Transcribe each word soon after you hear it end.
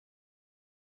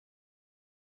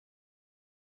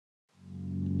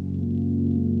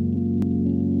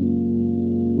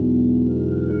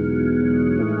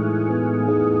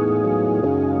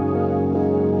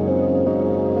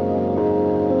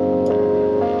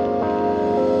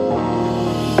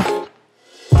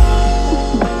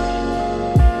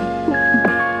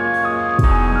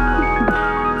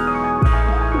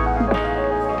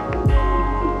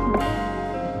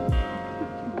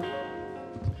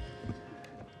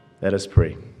Let us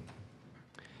pray.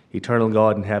 Eternal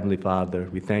God and Heavenly Father,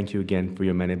 we thank you again for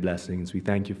your many blessings. We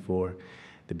thank you for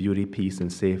the beauty, peace,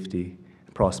 and safety,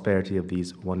 and prosperity of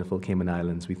these wonderful Cayman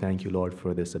Islands. We thank you, Lord,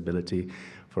 for this ability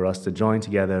for us to join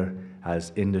together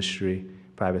as industry,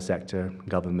 private sector,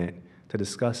 government, to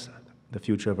discuss the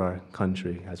future of our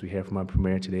country. As we hear from our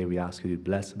Premier today, we ask you to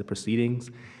bless the proceedings.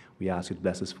 We ask you to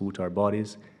bless this food to our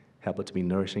bodies, help it to be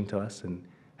nourishing to us, and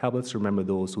help us to remember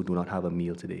those who do not have a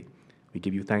meal today. We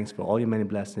give you thanks for all your many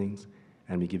blessings,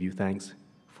 and we give you thanks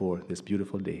for this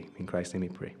beautiful day. In Christ's name we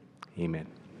pray. Amen.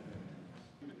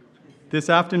 This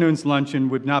afternoon's luncheon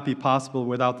would not be possible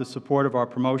without the support of our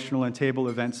promotional and table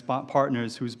event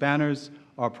partners, whose banners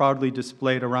are proudly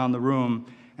displayed around the room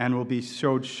and will be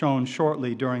shown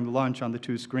shortly during the lunch on the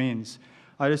two screens.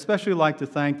 I'd especially like to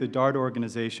thank the DART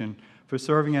organization for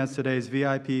serving as today's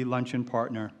VIP luncheon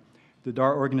partner. The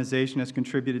DART organization has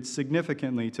contributed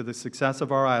significantly to the success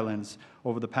of our islands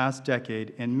over the past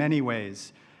decade in many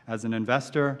ways, as an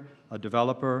investor, a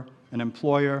developer, an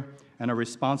employer, and a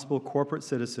responsible corporate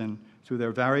citizen through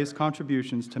their various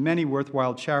contributions to many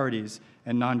worthwhile charities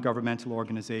and non-governmental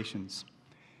organizations.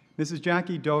 Mrs.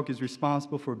 Jackie Doak is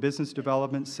responsible for business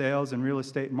development, sales, and real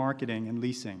estate marketing and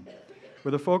leasing.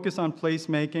 With a focus on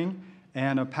placemaking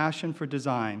and a passion for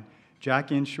design,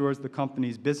 Jackie ensures the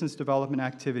company's business development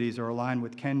activities are aligned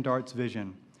with Ken Dart's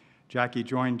vision. Jackie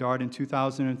joined DART in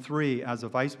 2003 as a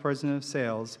vice president of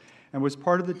sales and was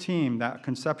part of the team that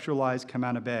conceptualized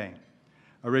Camana Bay.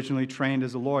 Originally trained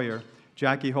as a lawyer,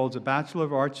 Jackie holds a Bachelor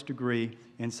of Arts degree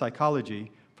in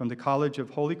psychology from the College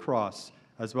of Holy Cross,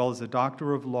 as well as a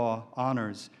Doctor of Law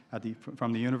honors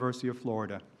from the University of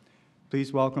Florida.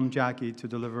 Please welcome Jackie to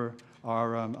deliver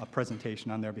our presentation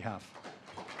on their behalf.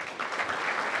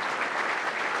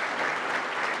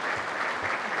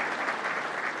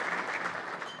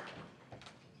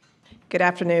 Good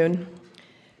afternoon.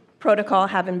 Protocol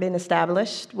having been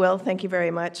established, Will, thank you very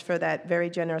much for that very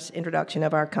generous introduction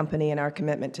of our company and our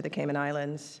commitment to the Cayman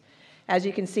Islands. As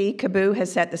you can see, Caboo has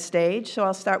set the stage, so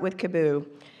I'll start with Caboo.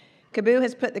 Caboo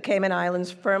has put the Cayman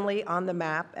Islands firmly on the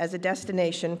map as a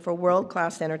destination for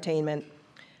world-class entertainment,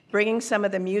 bringing some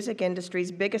of the music industry's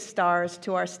biggest stars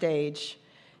to our stage,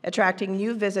 attracting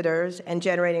new visitors and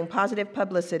generating positive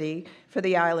publicity for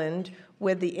the island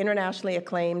with the internationally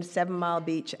acclaimed 7 Mile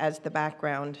Beach as the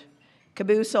background.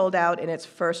 Caboo sold out in its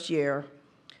first year.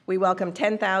 We welcomed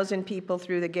 10,000 people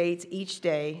through the gates each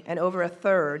day, and over a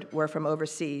third were from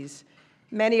overseas,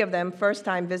 many of them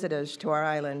first-time visitors to our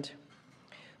island.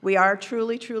 We are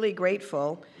truly, truly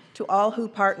grateful to all who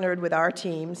partnered with our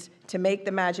teams to make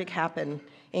the magic happen,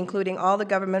 including all the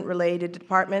government-related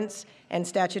departments and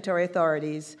statutory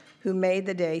authorities who made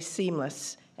the day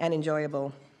seamless and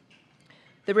enjoyable.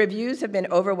 The reviews have been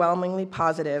overwhelmingly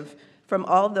positive from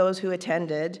all those who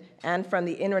attended and from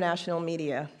the international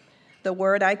media. The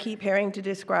word I keep hearing to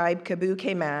describe Caboo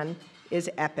Cayman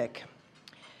is epic.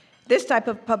 This type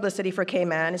of publicity for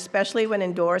Cayman, especially when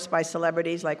endorsed by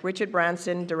celebrities like Richard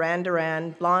Branson, Duran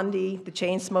Duran, Blondie, the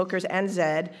Chainsmokers, and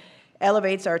Zedd,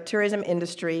 elevates our tourism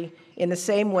industry in the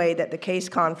same way that the CASE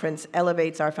conference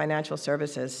elevates our financial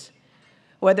services.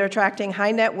 Whether attracting high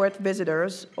net worth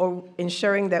visitors or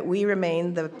ensuring that we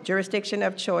remain the jurisdiction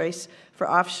of choice for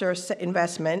offshore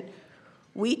investment,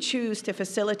 we choose to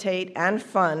facilitate and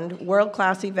fund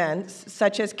world-class events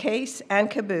such as CASE and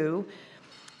Caboo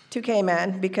to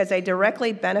Cayman because they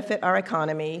directly benefit our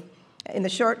economy in the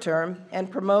short term and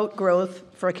promote growth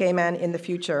for Cayman in the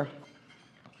future.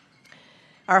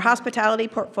 Our hospitality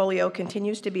portfolio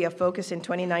continues to be a focus in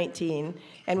 2019,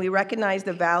 and we recognize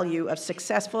the value of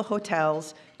successful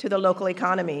hotels to the local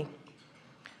economy.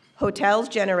 Hotels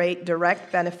generate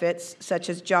direct benefits such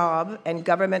as job and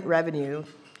government revenue,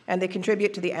 and they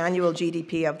contribute to the annual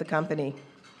GDP of the company.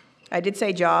 I did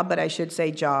say job, but I should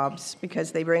say jobs,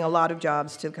 because they bring a lot of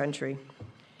jobs to the country.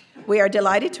 We are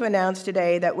delighted to announce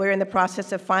today that we're in the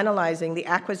process of finalizing the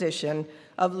acquisition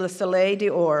of Le Soleil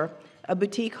d'Or, a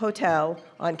boutique hotel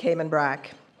on Cayman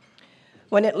Brac.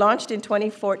 When it launched in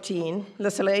 2014,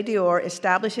 Le Soleil d'Or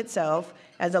established itself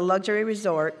as a luxury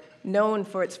resort known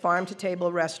for its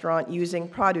farm-to-table restaurant using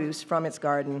produce from its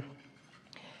garden.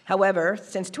 However,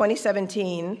 since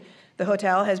 2017, the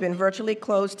hotel has been virtually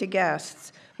closed to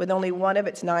guests, with only one of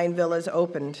its 9 villas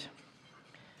opened.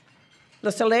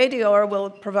 Le Soleil d'Or will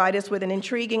provide us with an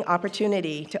intriguing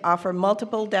opportunity to offer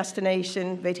multiple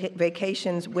destination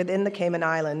vacations within the Cayman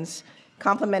Islands,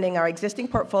 complementing our existing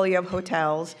portfolio of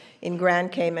hotels in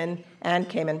Grand Cayman and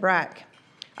Cayman Brac.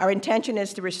 Our intention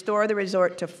is to restore the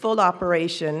resort to full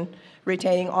operation,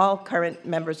 retaining all current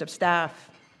members of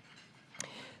staff.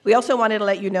 We also wanted to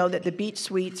let you know that the Beach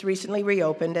Suites recently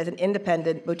reopened as an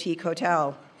independent boutique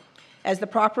hotel. As the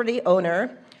property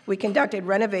owner, we conducted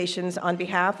renovations on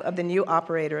behalf of the new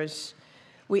operators.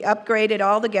 We upgraded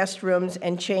all the guest rooms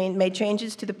and made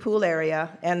changes to the pool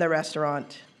area and the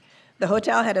restaurant. The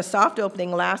hotel had a soft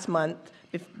opening last month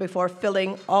before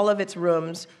filling all of its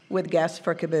rooms with guests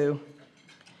for Cebu.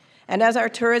 And as our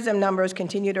tourism numbers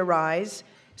continue to rise,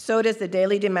 so does the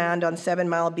daily demand on 7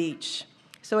 Mile Beach.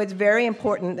 So it's very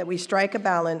important that we strike a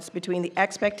balance between the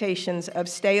expectations of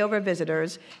stayover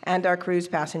visitors and our cruise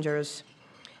passengers.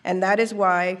 And that is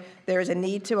why there is a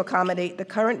need to accommodate the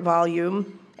current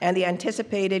volume and the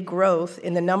anticipated growth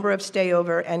in the number of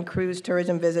stayover and cruise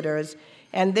tourism visitors,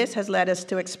 and this has led us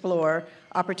to explore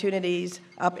opportunities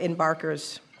up in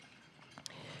Barkers.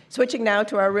 Switching now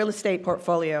to our real estate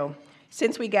portfolio.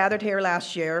 Since we gathered here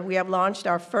last year, we have launched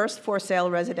our first for-sale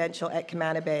residential at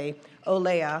Camana Bay,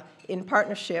 Olea, in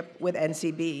partnership with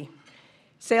NCB.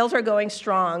 Sales are going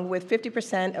strong, with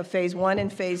 50% of Phase 1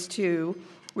 and Phase 2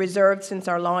 reserved since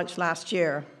our launch last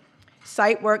year.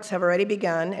 Site works have already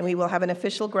begun, and we will have an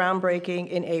official groundbreaking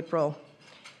in April.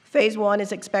 Phase 1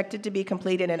 is expected to be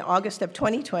completed in August of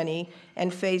 2020,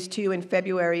 and Phase 2 in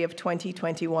February of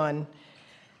 2021.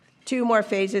 2 more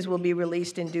phases will be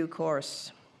released in due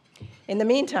course. In the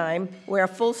meantime, we are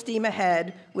full steam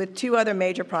ahead with 2 other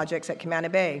major projects at Camana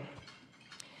Bay.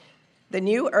 The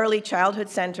new Early Childhood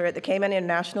Center at the Cayman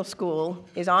International School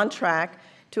is on track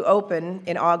to open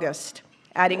in August,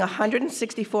 adding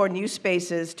 164 new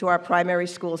spaces to our primary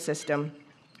school system.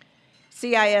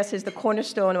 CIS is the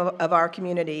cornerstone of our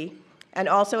community and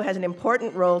also has an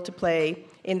important role to play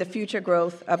in the future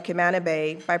growth of Camana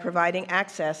Bay by providing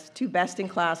access to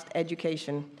best-in-class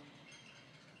education.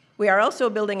 We are also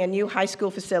building a new high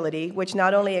school facility, which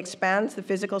not only expands the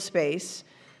physical space,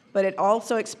 but it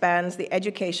also expands the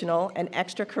educational and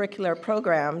extracurricular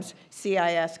programs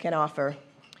CIS can offer.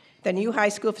 The new high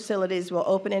school facilities will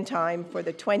open in time for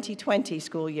the 2020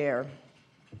 school year.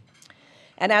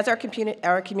 And as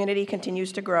our community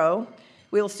continues to grow,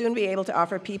 we will soon be able to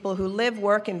offer people who live,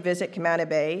 work, and visit Camana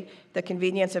Bay the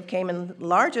convenience of Cayman's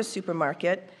largest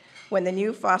supermarket when the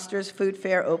new Foster's Food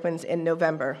Fair opens in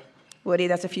November. Woody,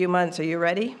 that's a few months. Are you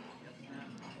ready?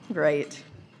 Great.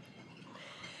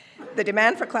 The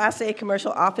demand for Class A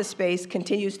commercial office space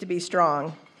continues to be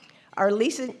strong. Our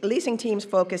leasing team's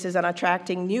focus is on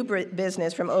attracting new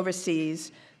business from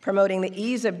overseas, promoting the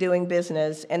ease of doing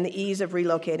business and the ease of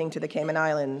relocating to the Cayman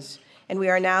Islands. And we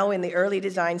are now in the early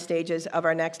design stages of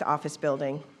our next office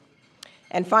building.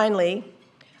 And finally,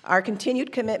 our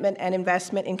continued commitment and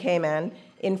investment in Cayman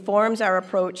informs our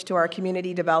approach to our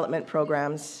community development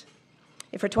programs.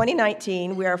 For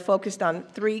 2019, we are focused on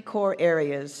 3 core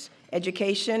areas: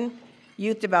 education,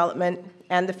 youth development,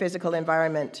 and the physical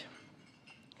environment.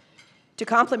 To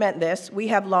complement this, we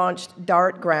have launched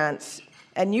DART Grants,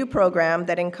 a new program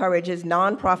that encourages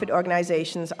nonprofit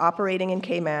organizations operating in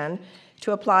Cayman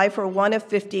to apply for one of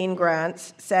 15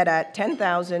 grants set at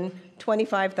 $10,000,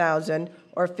 $25,000,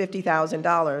 or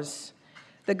 $50,000.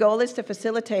 The goal is to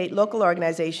facilitate local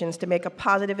organizations to make a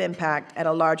positive impact at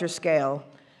a larger scale.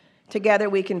 Together,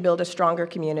 we can build a stronger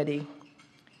community.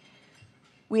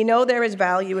 We know there is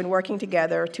value in working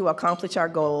together to accomplish our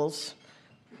goals,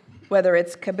 whether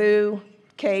it's Cebu,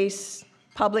 CASE,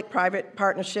 public-private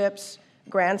partnerships,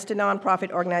 grants to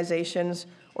nonprofit organizations,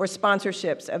 or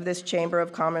sponsorships of this Chamber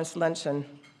of Commerce Luncheon.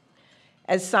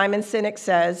 As Simon Sinek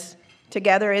says,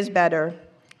 together is better,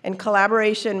 and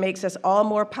collaboration makes us all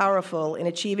more powerful in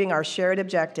achieving our shared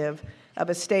objective of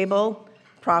a stable,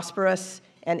 prosperous,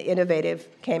 and innovative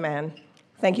Cayman.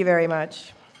 Thank you very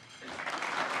much.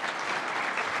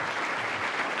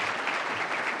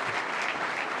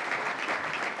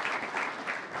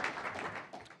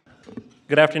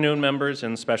 Good afternoon, members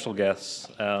and special guests.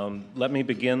 Let me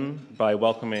begin by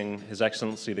welcoming His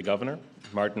Excellency the Governor,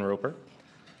 Martin Roper,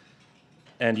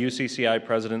 and UCCI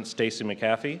President Stacey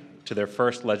McAfee to their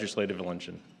first legislative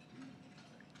luncheon.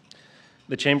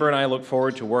 The Chamber and I look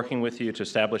forward to working with you to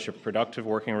establish a productive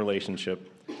working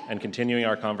relationship and continuing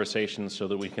our conversations so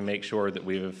that we can make sure that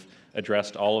we have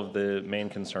addressed all of the main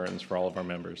concerns for all of our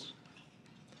members.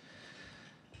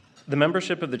 The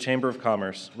membership of the Chamber of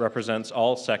Commerce represents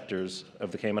all sectors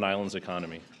of the Cayman Islands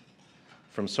economy,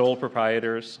 from sole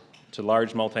proprietors to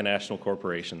large multinational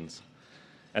corporations,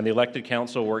 and the elected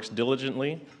council works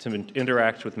diligently to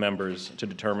interact with members to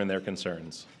determine their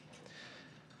concerns.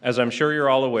 As I'm sure you're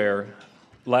all aware,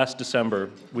 last December,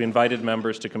 we invited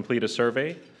members to complete a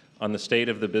survey on the state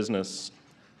of the business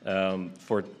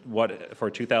for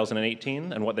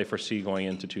 2018 and what they foresee going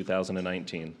into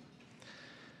 2019.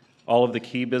 All of the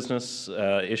key business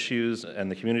issues and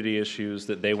the community issues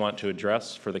that they want to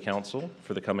address for the council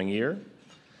for the coming year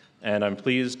and I'm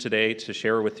pleased today to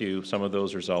share with you some of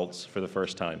those results for the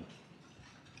first time.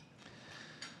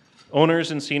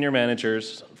 Owners and senior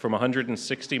managers from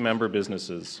 160 member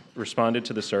businesses responded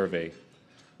to the survey,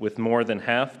 with more than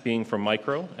half being from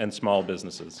micro and small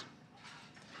businesses.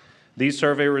 These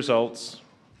survey results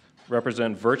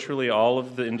represent virtually all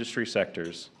of the industry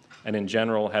sectors and in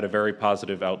general had a very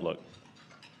positive outlook.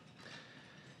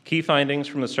 Key findings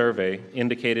from the survey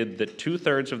indicated that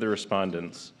 2/3 of the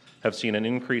respondents have seen an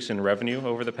increase in revenue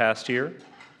over the past year,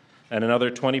 and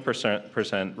another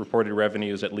 20% reported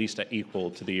revenues at least equal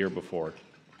to the year before.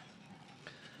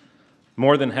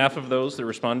 More than half of those that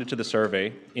responded to the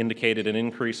survey indicated an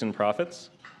increase in profits,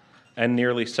 and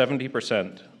nearly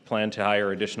 70% plan to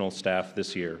hire additional staff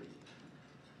this year.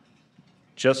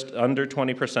 Just under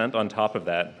 20% on top of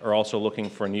that are also looking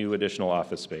for new additional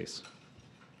office space.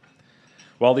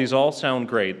 While these all sound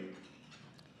great,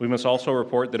 we must also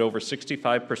report that over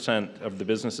 65% of the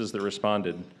businesses that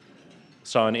responded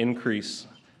saw an increase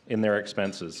in their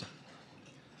expenses.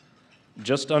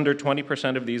 Just under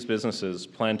 20% of these businesses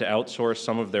plan to outsource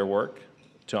some of their work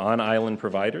to on-island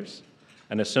providers,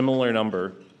 and a similar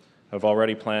number have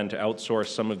already planned to outsource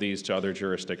some of these to other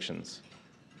jurisdictions.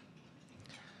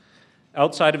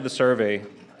 Outside of the survey,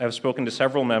 I have spoken to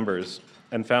several members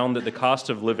and found that the cost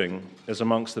of living is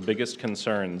amongst the biggest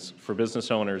concerns for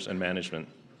business owners and management.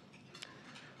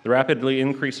 The rapidly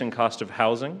increasing cost of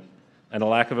housing and a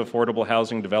lack of affordable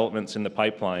housing developments in the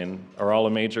pipeline are all a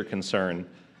major concern,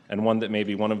 and one that may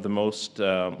be one of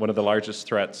the largest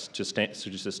threats to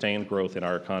sustained growth in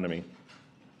our economy.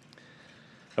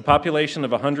 A population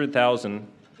of 100,000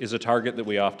 is a target that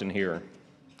we often hear.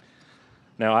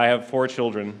 Now, I have 4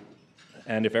 children,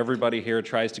 and if everybody here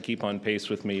tries to keep on pace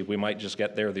with me, we might just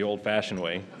get there the old-fashioned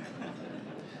way.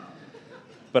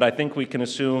 But I think we can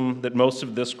assume that most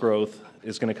of this growth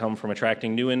is going to come from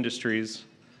attracting new industries,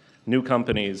 new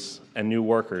companies, and new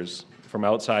workers from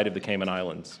outside of the Cayman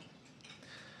Islands.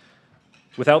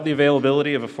 Without the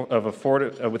availability and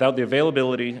affordability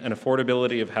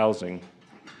of housing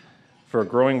for a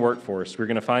growing workforce, we're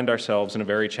going to find ourselves in a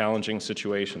very challenging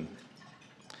situation.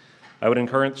 I would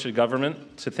encourage the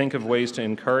government to think of ways to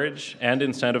encourage and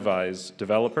incentivize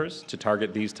developers to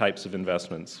target these types of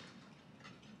investments.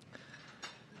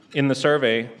 In the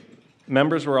survey,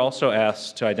 members were also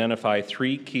asked to identify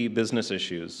 3 key business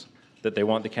issues that they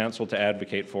want the Council to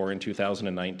advocate for in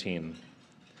 2019.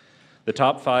 The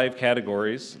top 5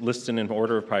 categories listed in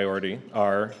order of priority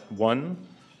are 1,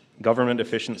 government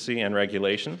efficiency and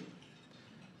regulation,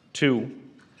 2,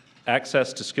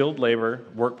 access to skilled labor,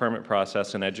 work permit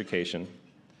process, and education,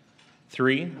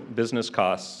 3, business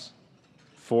costs,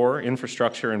 4,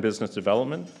 infrastructure and business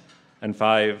development, and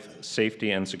 5,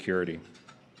 safety and security.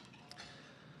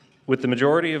 With the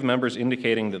majority of members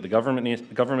indicating that the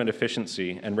government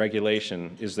efficiency and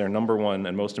regulation is their #1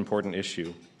 and most important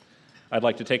issue, I'd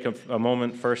like to take a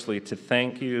moment firstly to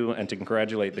thank you and to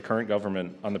congratulate the current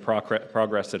government on the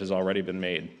progress that has already been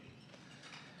made.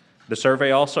 The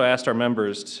survey also asked our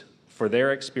members for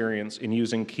their experience in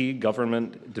using key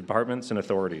government departments and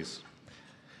authorities.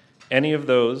 Any of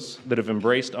those that have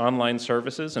embraced online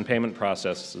services and payment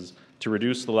processes to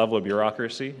reduce the level of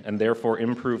bureaucracy and therefore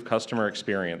improve customer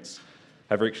experience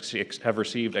have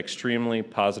received extremely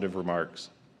positive remarks.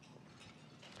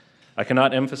 I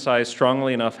cannot emphasize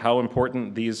strongly enough how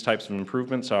important these types of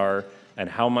improvements are and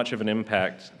how much of an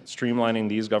impact streamlining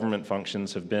these government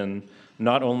functions have been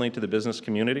not only to the business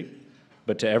community,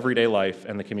 but to everyday life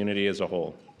and the community as a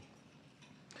whole.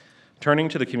 Turning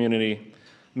to the community,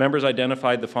 members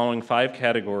identified the following 5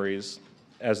 categories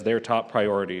as their top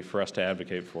priority for us to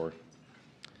advocate for.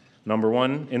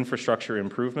 #1, infrastructure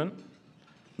improvement.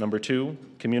 #2,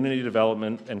 community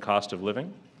development and cost of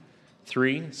living.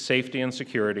 3, safety and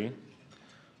security.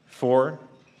 4,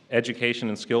 education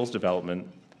and skills development.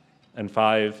 And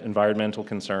 5, environmental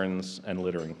concerns and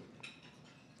littering.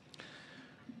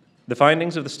 The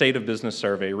findings of the State of Business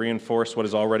Survey reinforce what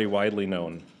is already widely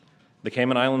known. The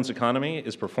Cayman Islands economy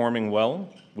is performing well,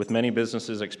 with many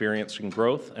businesses experiencing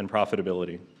growth and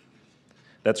profitability.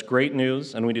 That's great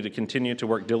news, and we need to continue to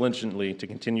work diligently to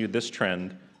continue this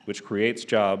trend, which creates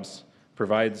jobs,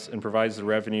 provides the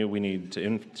revenue we need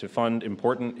to fund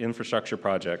important infrastructure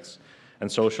projects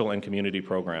and social and community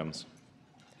programs.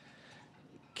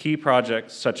 Key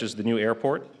projects such as the new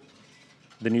airport,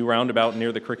 the new roundabout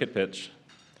near the cricket pitch,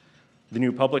 the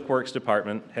new Public Works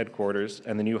Department headquarters,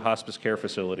 and the new hospice care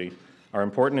facility are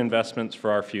important investments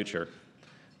for our future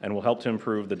and will help to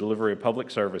improve the delivery of public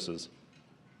services.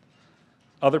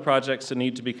 Other projects that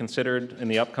need to be considered in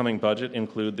the upcoming budget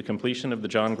include the completion of the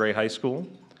John Gray High School,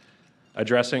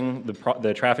 addressing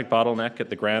the traffic bottleneck at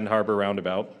the Grand Harbor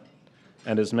Roundabout,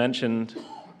 and, as mentioned,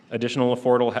 additional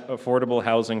affordable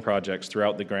housing projects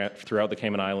throughout the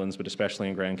Cayman Islands, but especially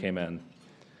in Grand Cayman.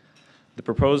 The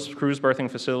proposed cruise berthing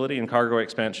facility and cargo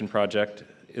expansion project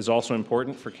is also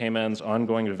important for Cayman's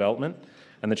ongoing development,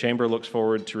 and the Chamber looks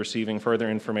forward to receiving further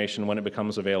information when it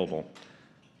becomes available,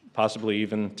 possibly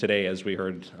even today, as we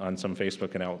heard on some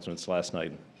Facebook announcements last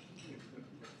night.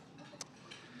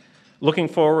 Looking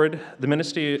forward, the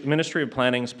Ministry of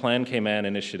Planning's Plan Cayman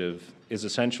initiative is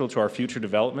essential to our future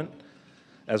development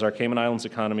as our Cayman Islands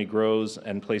economy grows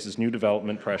and places new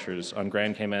development pressures on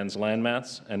Grand Cayman's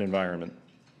landmass and environment.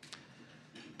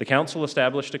 The Council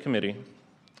established a committee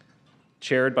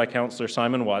chaired by Councillor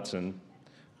Simon Watson,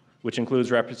 which includes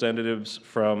representatives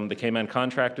from the Cayman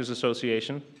Contractors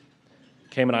Association,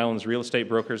 Cayman Islands Real Estate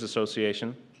Brokers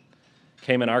Association,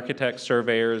 Cayman Architects,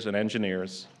 Surveyors, and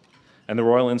Engineers, and the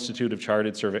Royal Institute of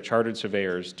Chartered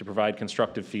Surveyors to provide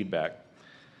constructive feedback.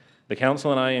 The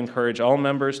Council and I encourage all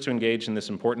members to engage in this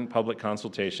important public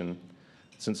consultation,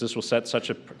 since this will set such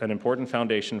an important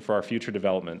foundation for our future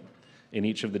development in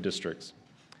each of the districts.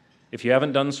 If you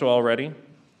haven't done so already,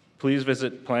 please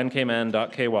visit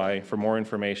plancayman.ky for more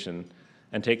information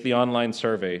and take the online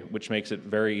survey, which makes it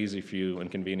very easy for you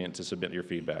and convenient to submit your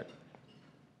feedback.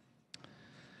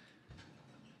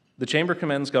 The Chamber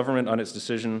commends government on its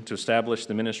decision to establish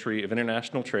the Ministry of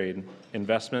International Trade,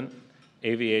 Investment,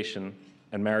 Aviation,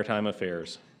 and Maritime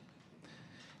Affairs.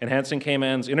 Enhancing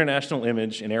Cayman's international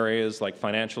image in areas like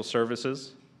financial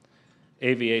services,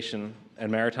 aviation,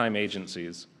 and maritime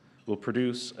agencies will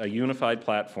produce a unified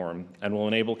platform and will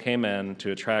enable Cayman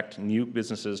to attract new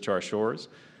businesses to our shores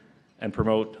and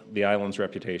promote the island's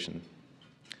reputation.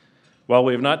 While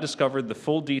we have not discovered the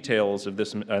full details of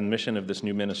this mission of this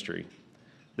new ministry,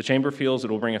 the Chamber feels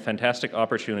it will bring a fantastic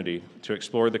opportunity to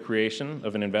explore the creation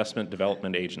of an investment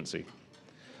development agency.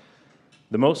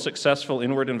 The most successful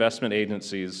inward investment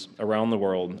agencies around the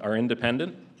world are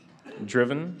independent,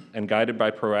 driven, and guided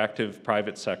by proactive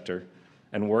private sector,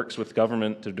 and works with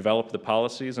government to develop the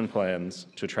policies and plans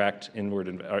to attract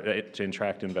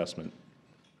investment.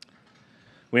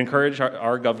 We encourage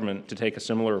our government to take a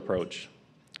similar approach.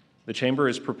 The Chamber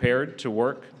is prepared to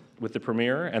work with the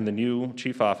Premier and the new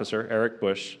Chief Officer, Eric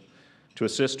Bush, to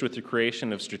assist with the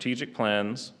creation of strategic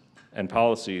plans and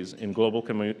policies in global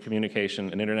communication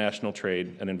and international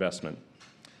trade and investment.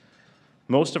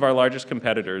 Most of our largest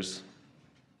competitors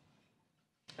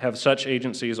have such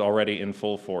agencies already in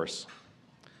full force.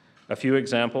 A few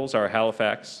examples are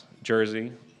Halifax,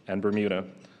 Jersey, and Bermuda,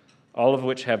 all of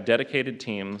which have dedicated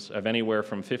teams of anywhere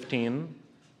from 15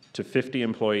 to 50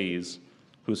 employees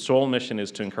whose sole mission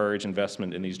is to encourage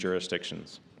investment in these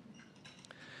jurisdictions.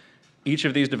 Each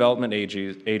of these development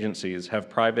agencies have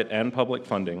private and public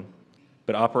funding,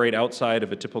 but operate outside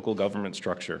of a typical government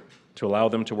structure to allow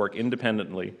them to work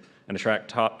independently and attract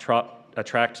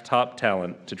top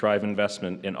talent to drive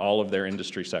investment in all of their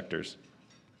industry sectors.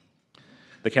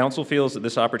 The Council feels that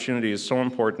this opportunity is so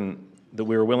important that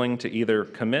we are willing to either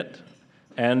commit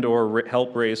and/or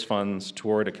help raise funds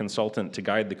toward a consultant to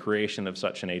guide the creation of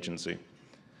such an agency.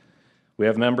 We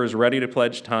have members ready to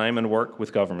pledge time and work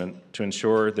with government to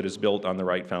ensure that it is built on the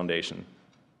right foundation.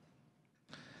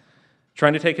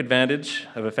 Trying to take advantage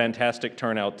of a fantastic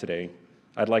turnout today,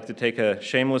 I'd like to take a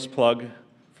shameless plug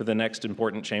for the next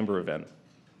important Chamber event.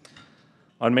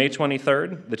 On May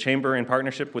 23rd, the Chamber, in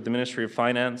partnership with the Ministry of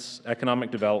Finance,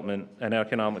 Economic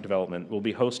Development, will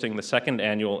be hosting the second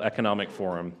annual Economic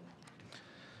Forum.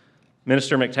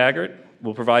 Minister McTaggart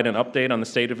will provide an update on the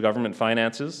state of government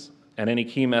finances and any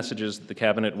key messages that the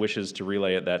Cabinet wishes to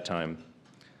relay at that time.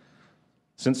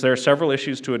 Since there are several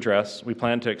issues to address, we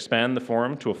plan to expand the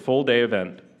forum to a full-day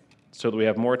event so that we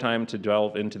have more time to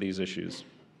delve into these issues.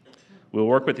 We'll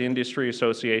work with the industry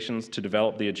associations to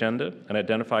develop the agenda and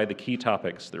identify the key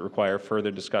topics that require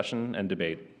further discussion and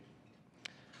debate.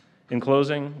 In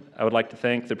closing, I would like to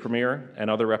thank the Premier and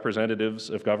other representatives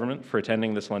of government for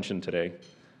attending this luncheon today.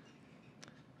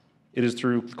 It is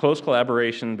through close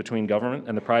collaboration between government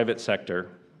and the private sector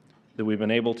that we've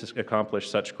been able to accomplish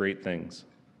such great things.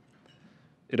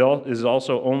 It is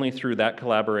also only through that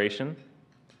collaboration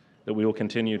that we will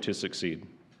continue to succeed.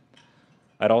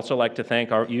 I'd also like to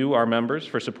thank our members,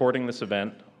 for supporting this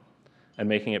event and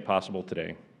making it possible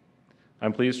today.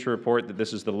 I'm pleased to report that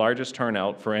this is the largest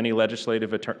turnout for any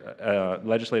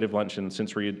legislative luncheon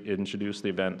since we introduced the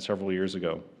event several years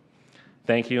ago.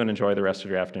 Thank you and enjoy the rest of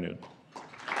your afternoon.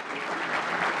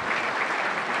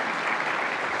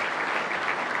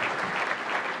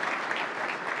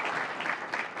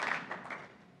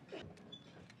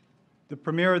 The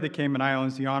Premier of the Cayman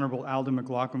Islands, the Honorable Alden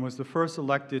McLaughlin, was the first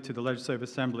elected to the Legislative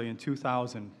Assembly in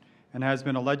 2000 and has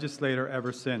been a legislator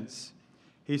ever since.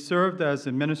 He served as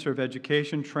the Minister of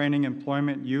Education, Training,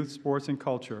 Employment, Youth, Sports, and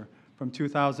Culture from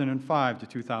 2005 to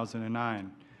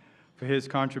 2009. For his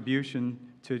contribution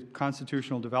to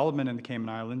constitutional development in the Cayman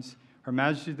Islands, Her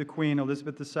Majesty the Queen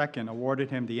Elizabeth II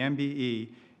awarded him the MBE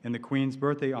in the Queen's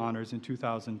Birthday Honors in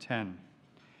 2010.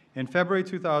 In February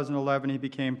 2011, he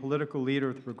became political leader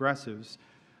of the Progressives,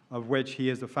 of which he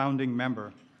is a founding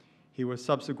member. He was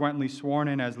subsequently sworn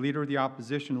in as Leader of the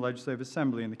Opposition Legislative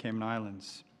Assembly in the Cayman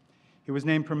Islands. He was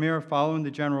named Premier following the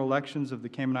general elections of the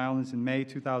Cayman Islands in May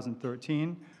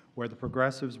 2013, where the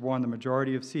Progressives won the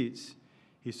majority of seats.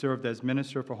 He served as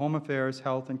Minister for Home Affairs,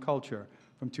 Health, and Culture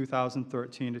from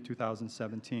 2013 to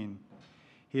 2017.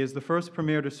 He is the first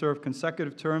Premier to serve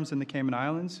consecutive terms in the Cayman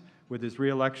Islands, with his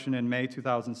re-election in May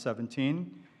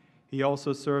 2017. He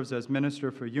also serves as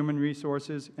Minister for Human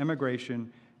Resources,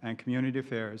 Immigration, and Community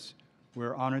Affairs.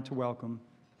 We're honored to welcome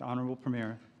the Honorable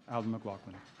Premier, Alden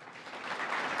McLaughlin.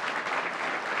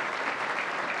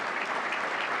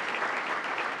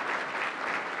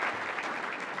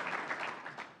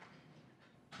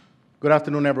 Good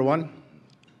afternoon, everyone.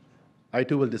 I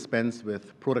too will dispense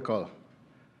with protocol.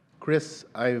 Chris,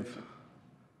 I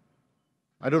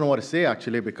don't know what to say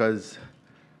actually, because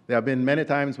there have been many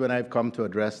times when I've come to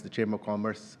address the Chamber of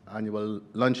Commerce annual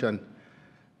luncheon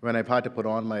when I've had to put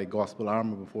on my gospel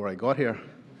armor before I got here.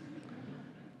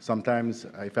 Sometimes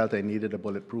I felt I needed a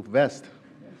bulletproof vest.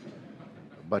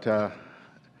 But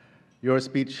your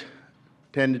speech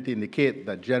tended to indicate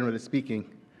that, generally speaking,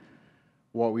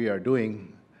 what we are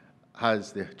doing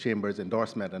has the Chamber's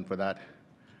endorsement, and for that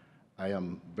I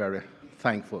am very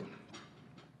thankful.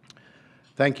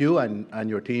 Thank you and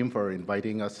your team for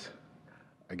inviting us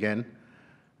again,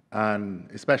 and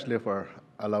especially for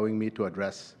allowing me to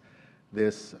address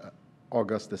this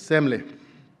August Assembly.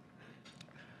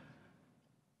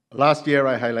 Last year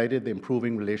I highlighted the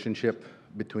improving relationship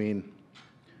between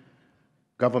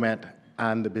government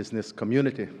and the business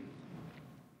community,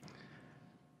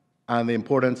 and the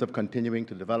importance of continuing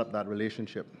to develop that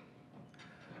relationship.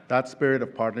 That spirit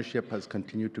of partnership has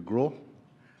continued to grow,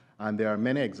 and there are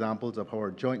many examples of how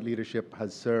our joint leadership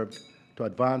has served to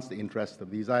advance the interests of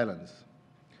these islands.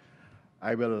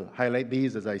 I will highlight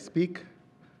these as I speak,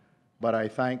 but I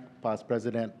thank past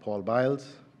President Paul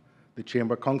Biles, the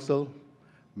Chamber Council,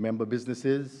 member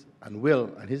businesses, and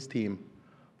Will and his team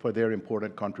for their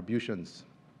important contributions.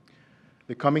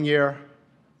 The coming year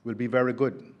will be very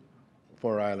good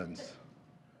for our islands.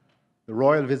 The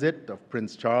royal visit of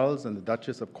Prince Charles and the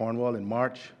Duchess of Cornwall in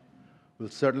March will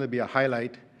certainly be a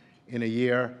highlight in a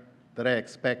year that I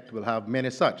expect will have many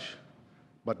such,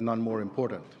 but none more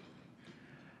important.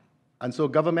 And so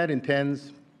government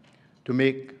intends to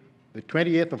make the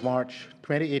 28th of March,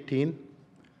 2018,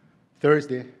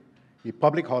 Thursday, a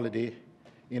public holiday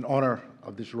in honor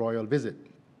of this royal visit.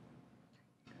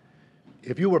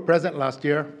 If you were present last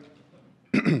year,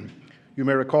 you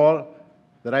may recall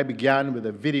that I began with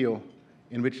a video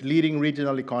in which leading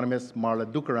regional economist Marla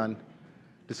Dukaran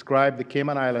described the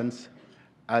Cayman Islands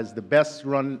as the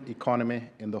best-run economy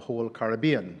in the whole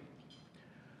Caribbean.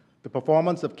 The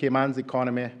performance of Cayman's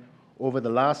economy over the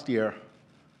last year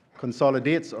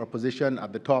consolidates our position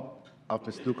at the top of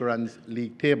Ms. Dukaran's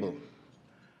league table.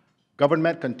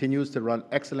 Government continues to run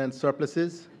excellent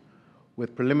surpluses,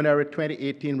 with preliminary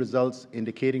 2018 results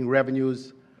indicating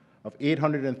revenues of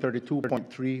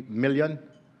 $832.3 million,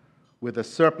 with a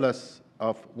surplus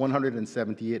of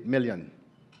 $178 million,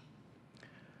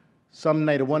 some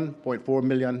 $91.4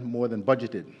 million more than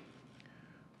budgeted.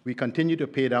 We continue to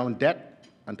pay down debt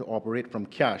and to operate from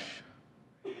cash.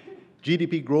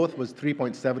 GDP growth was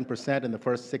 3.7% in the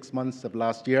first 6 months of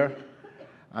last year,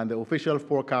 and the official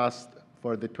forecast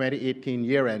for the 2018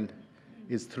 year-end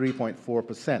is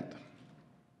 3.4%.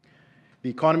 The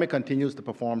economy continues to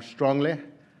perform strongly,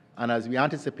 and as we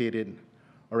anticipated,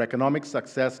 our economic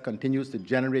success continues to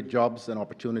generate jobs and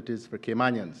opportunities for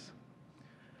Caymanians.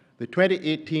 The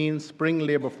 2018 Spring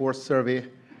Labor Force Survey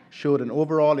showed an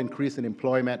overall increase in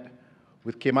employment,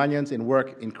 with Caymanians in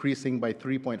work increasing by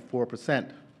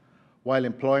 3.4%, while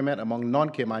employment among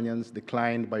non-Caymanians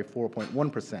declined by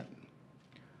 4.1%.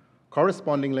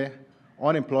 Correspondingly,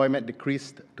 unemployment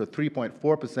decreased to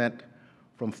 3.4%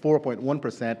 from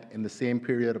 4.1% in the same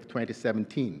period of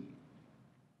 2017.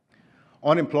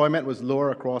 Unemployment was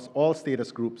lower across all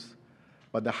status groups,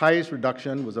 but the highest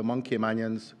reduction was among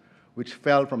Caymanians, which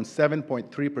fell from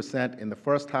 7.3% in the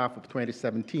first half of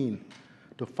 2017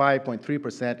 to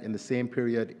 5.3% in the same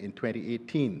period in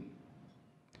 2018.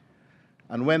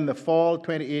 And when the fall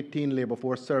 2018 Labor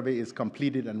Force Survey is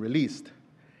completed and released,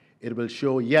 it will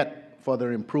show yet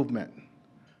further improvement.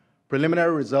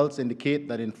 Preliminary results indicate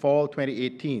that in fall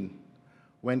 2018,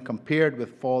 when compared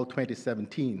with fall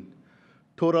 2017,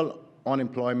 total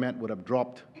unemployment would have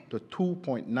dropped to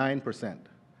 2.9%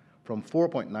 from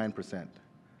 4.9%,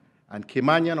 and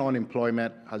Caymanian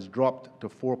unemployment has dropped to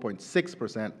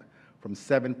 4.6% from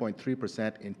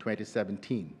 7.3% in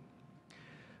 2017.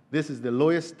 This is the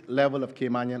lowest level of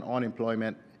Caymanian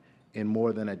unemployment in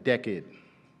more than a decade.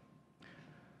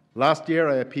 Last year,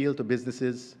 I appealed to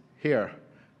businesses here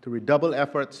to redouble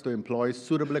efforts to employ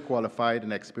suitably qualified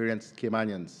and experienced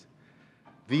Caymanians.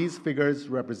 These figures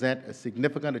represent a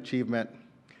significant achievement,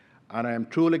 and I am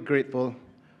truly grateful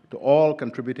to all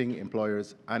contributing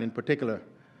employers, and in particular,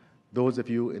 those of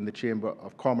you in the Chamber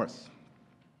of Commerce.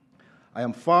 I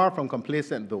am far from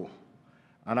complacent, though,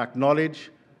 and acknowledge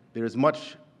there is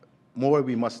much more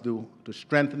we must do to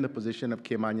strengthen the position of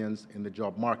Caymanians in the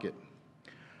job market.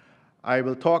 I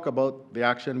will talk about the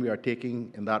action we are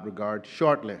taking in that regard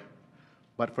shortly,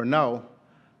 but for now,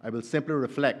 I will simply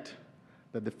reflect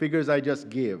that the figures I just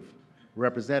gave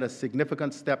represent a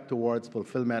significant step towards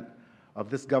fulfillment of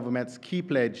this government's key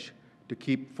pledge to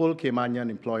keep full Caymanian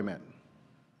employment.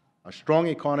 A strong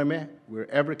economy where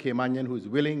every Caymanian who is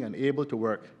willing and able to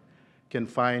work can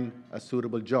find a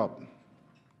suitable job.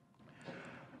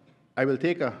 I will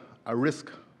take a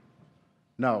risk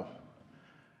now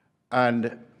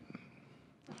and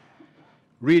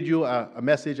read you a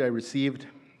message I received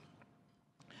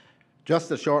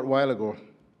just a short while ago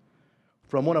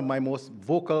from one of my most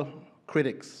vocal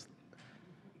critics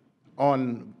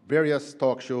on various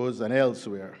talk shows and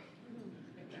elsewhere.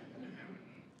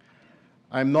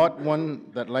 I'm not one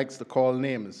that likes to call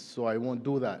names, so I won't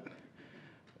do that.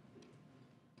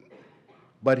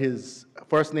 But his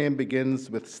first name begins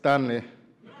with Stanley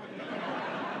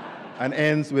and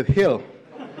ends with Hill.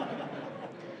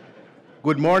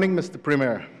 Good morning, Mr.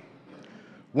 Premier.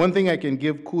 One thing I can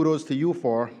give kudos to you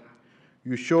for,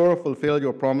 you sure fulfilled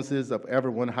your promises of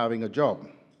everyone having a job.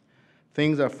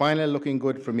 Things are finally looking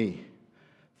good for me.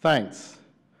 Thanks.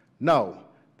 Now,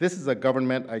 this is a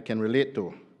government I can relate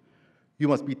to. You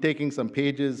must be taking some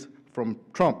pages from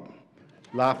Trump.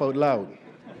 Laugh out loud.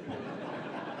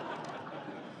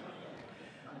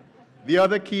 The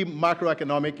other key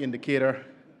macroeconomic indicator,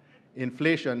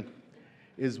 inflation,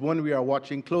 is one we are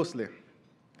watching closely.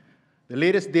 The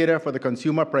latest data for the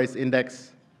Consumer Price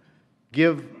Index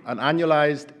give an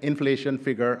annualized inflation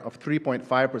figure of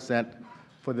 3.5%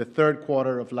 for the third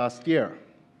quarter of last year.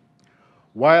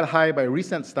 While high by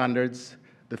recent standards,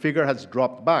 the figure has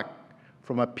dropped back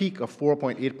from a peak of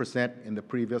 4.8% in the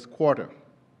previous quarter.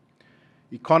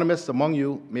 Economists among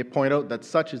you may point out that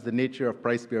such is the nature of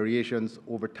price variations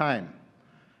over time,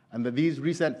 and that these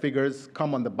recent figures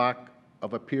come on the back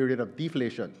of a period of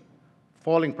deflation,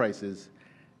 falling prices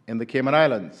in the Cayman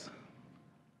Islands.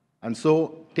 And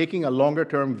so, taking a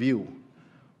longer-term view,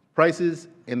 prices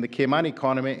in the Cayman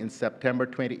economy in September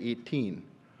 2018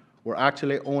 were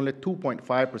actually only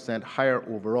 2.5% higher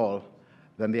overall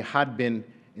than they had been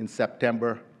in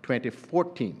September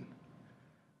 2014.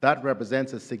 That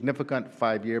represents a significant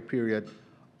 5-year period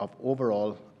of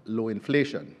overall low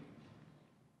inflation.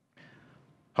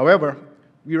 However,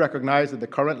 we recognize that the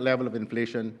current level of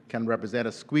inflation can represent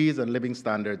a squeeze on living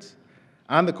standards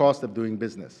and the cost of doing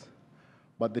business.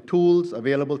 But the tools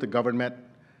available to government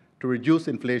to reduce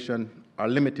inflation are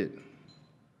limited.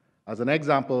 As an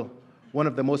example, one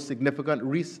of the most significant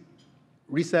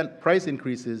recent price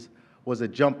increases was a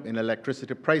jump in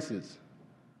electricity prices.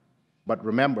 But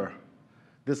remember,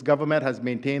 this government has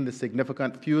maintained the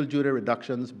significant fuel duty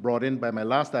reductions brought in by my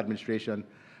last administration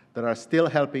that are still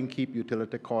helping keep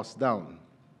utility costs down.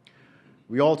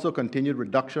 We also continued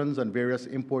reductions on various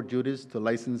import duties to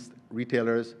licensed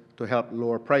retailers to help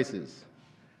lower prices.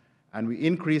 And we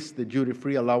increased the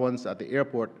duty-free allowance at the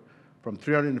airport from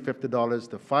 $350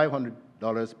 to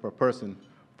 $500 per person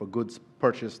for goods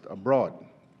purchased abroad.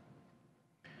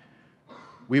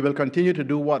 We will continue to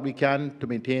do what we can to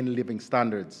maintain living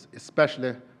standards,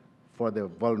 especially for the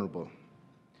vulnerable.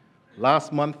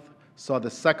 Last month saw the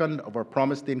second of our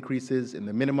promised increases in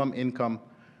the minimum income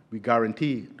we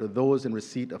guarantee to those in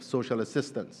receipt of social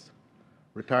assistance,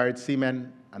 retired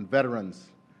seamen and veterans,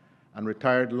 and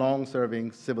retired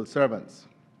long-serving civil servants.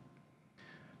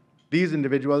 These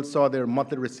individuals saw their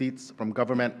monthly receipts from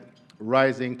government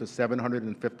rising to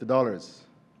 $750.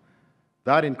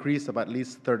 That increase of at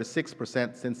least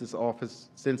 36%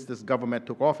 since this government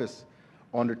took office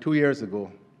under 2 years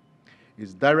ago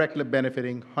is directly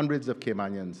benefiting hundreds of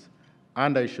Caymanians,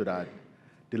 and I should add,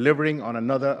 delivering on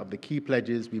another of the key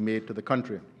pledges we made to the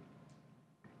country.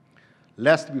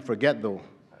 Lest we forget, though,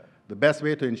 the best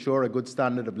way to ensure a good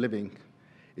standard of living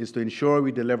is to ensure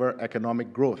we deliver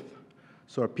economic growth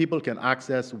so our people can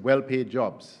access well-paid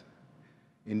jobs.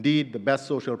 Indeed, the best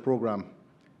social program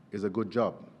is a good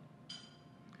job.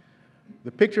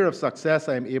 The picture of success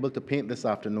I am able to paint this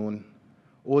afternoon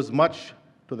owes much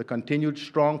to the continued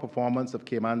strong performance of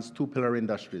Cayman's two-pillar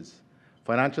industries,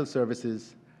 financial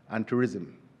services and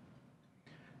tourism.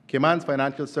 Cayman's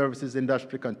financial services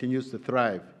industry continues to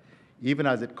thrive, even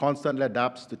as it constantly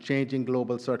adapts to changing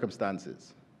global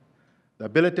circumstances. The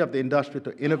ability of the industry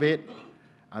to innovate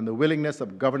and the willingness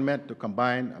of government to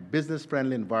combine a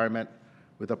business-friendly environment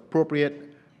with appropriate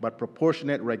but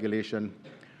proportionate regulation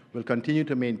will continue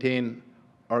to maintain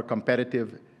our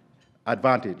competitive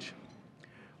advantage.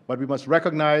 But we must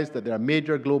recognize that there are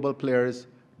major global players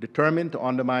determined to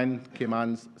undermine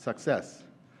Cayman's success.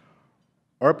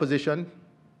 Our position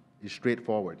is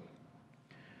straightforward.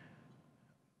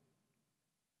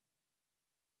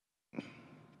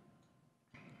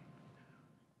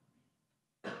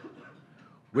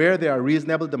 Where there are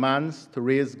reasonable demands to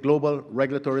raise global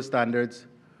regulatory standards,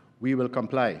 we will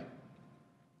comply.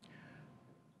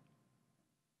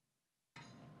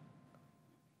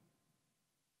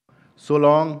 So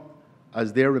long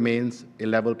as there remains a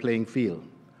level playing field.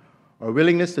 Our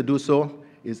willingness to do so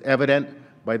is evident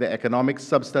by the economic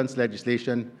substance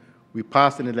legislation we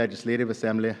passed in the Legislative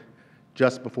Assembly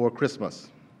just before Christmas.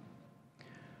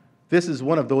 This is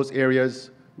one of those areas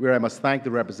where I must thank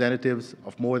the representatives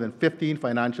of more than 15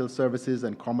 financial services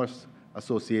and commerce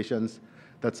associations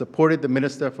that supported the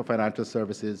Minister for Financial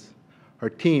Services, her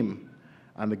team,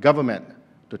 and the government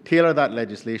to tailor that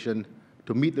legislation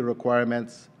to meet the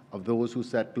requirements of those who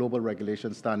set global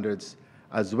regulation standards,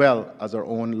 as well as our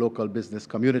own local business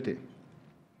community.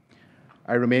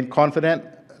 I remain confident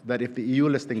that if the EU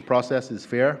listing process is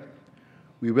fair,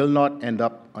 we will not end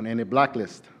up on any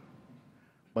blacklist.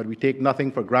 But we take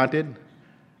nothing for granted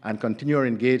and continue our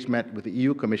engagement with the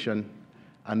EU Commission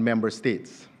and member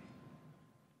states.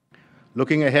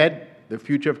 Looking ahead, the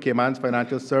future of Cayman's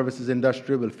financial services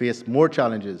industry will face more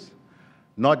challenges,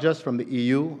 not just from the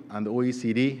EU and the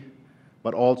OECD,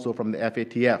 but also from the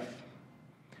FATF.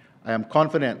 I am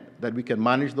confident that we can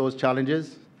manage those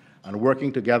challenges, and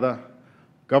working together,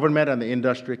 government and the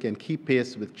industry can keep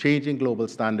pace with changing global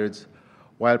standards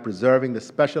while preserving the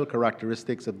special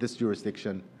characteristics of this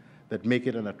jurisdiction that make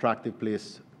it an attractive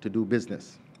place to do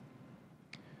business.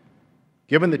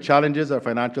 Given the challenges our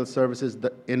financial services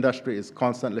industry is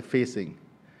constantly facing,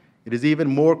 it is even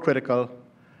more critical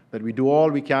that we do all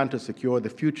we can to secure the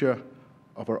future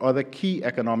of our other key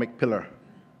economic pillar,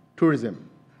 tourism,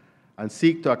 and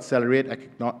seek to accelerate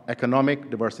economic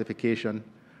diversification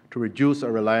to reduce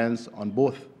our reliance on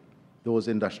both those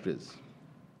industries.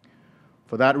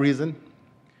 For that reason,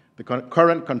 the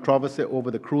current controversy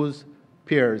over the cruise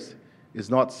piers is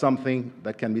not something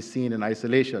that can be seen in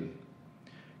isolation.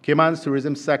 Cayman's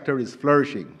tourism sector is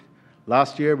flourishing.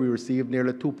 Last year, we received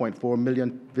nearly 2.4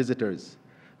 million visitors,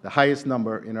 the highest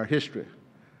number in our history.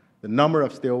 The number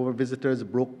of stayover visitors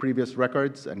broke previous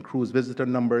records, and cruise visitor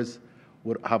numbers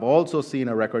would have also seen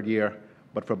a record year,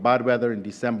 but for bad weather in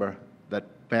December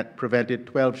that prevented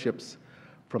 12 ships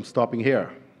from stopping here.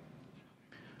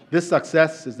 This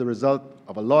success is the result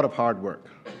of a lot of hard work.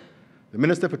 The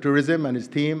Minister for Tourism and his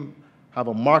team have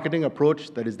a marketing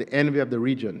approach that is the envy of the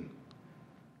region.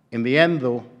 In the end,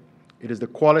 though, it is the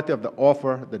quality of the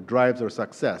offer that drives our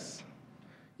success.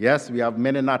 Yes, we have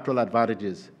many natural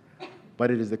advantages,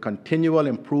 but it is the continual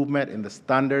improvement in the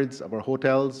standards of our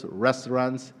hotels,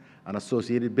 restaurants, and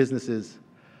associated businesses,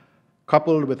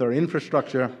 coupled with our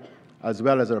infrastructure as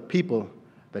well as our people,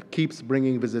 that keeps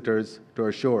bringing visitors to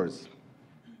our shores.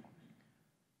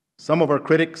 Some of our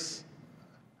critics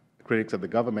of the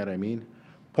government, I mean,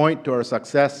 point to our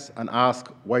success and ask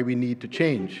why we need to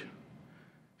change.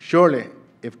 Surely,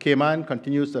 if Cayman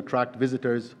continues to attract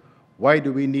visitors, why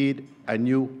do we need a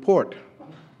new port?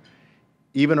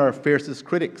 Even our fiercest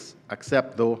critics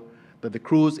accept, though, that the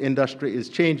cruise industry is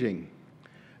changing.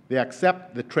 They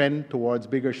accept the trend towards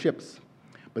bigger ships,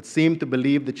 but seem to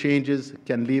believe the changes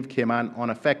can leave Cayman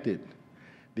unaffected.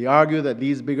 They argue that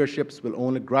these bigger ships will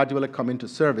only gradually come into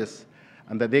service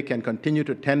and that they can continue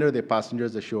to tender their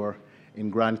passengers ashore in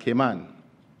Grand Cayman.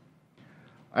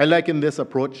 I liken this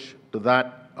approach to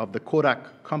that of the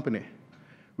Kodak company,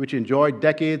 which enjoyed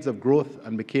decades of growth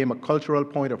and became a cultural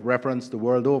point of reference the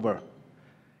world over.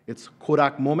 Its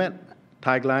Kodak moment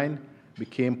tagline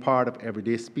became part of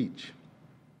everyday speech.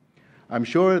 I'm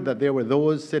sure that there were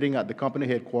those sitting at the company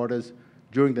headquarters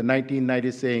during the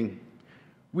 1990s saying,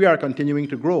 "We are continuing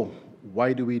to grow.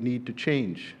 Why do we need to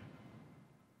change?"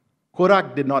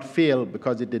 Kodak did not fail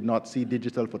because it did not see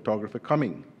digital photography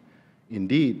coming.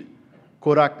 Indeed,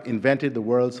 Kodak invented the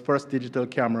world's first digital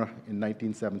camera in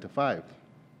 1975.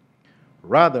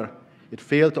 Rather, it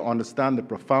failed to understand the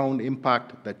profound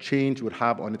impact that change would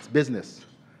have on its business,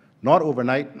 not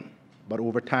overnight, but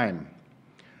over time.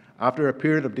 After a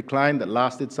period of decline that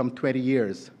lasted some 20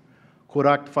 years,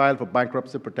 Kodak filed for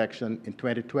bankruptcy protection in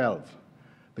 2012.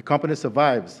 The company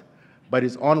survives, but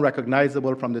is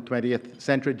unrecognizable from the 20th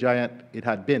century giant it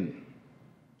had been.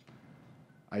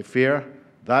 I fear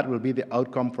that will be the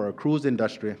outcome for our cruise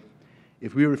industry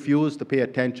if we refuse to pay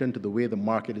attention to the way the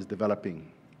market is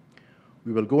developing.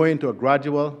 We will go into a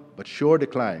gradual but sure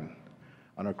decline,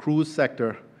 and our cruise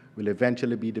sector will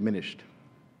eventually be diminished.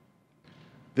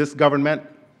 This government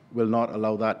will not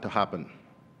allow that to happen.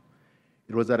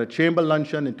 It was at a chamber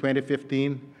luncheon in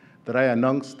 2015 that I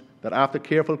announced that after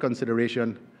careful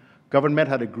consideration, government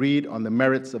had agreed on the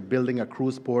merits of building a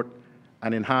cruise port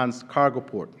and enhanced cargo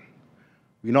port.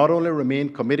 We not only remain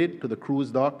committed to the cruise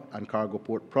dock and cargo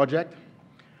port project,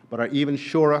 but are even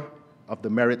surer of the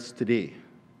merits today.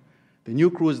 The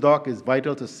new cruise dock is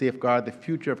vital to safeguard the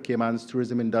future of Cayman's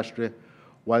tourism industry,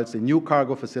 whilst the new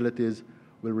cargo facilities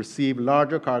will receive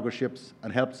larger cargo ships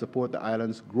and help support the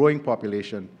island's growing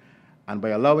population, and by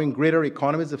allowing greater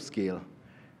economies of scale,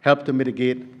 help to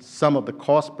mitigate some of the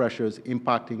cost pressures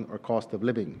impacting our cost of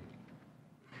living.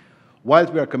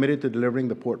 Whilst we are committed to delivering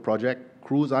the port project,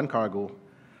 cruise and cargo,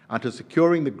 and to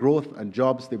securing the growth and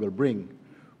jobs they will bring,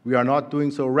 we are not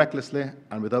doing so recklessly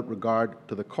and without regard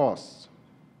to the costs.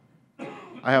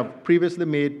 I have previously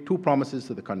made two promises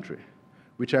to the country,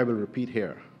 which I will repeat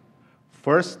here.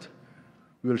 First,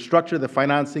 we will structure the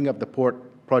financing of the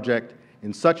port project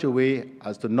in such a way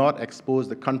as to not expose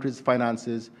the country's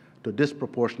finances to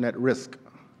disproportionate risk.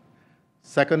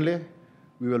 Secondly,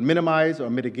 we will minimize or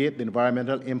mitigate the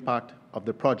environmental impact of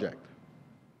the project.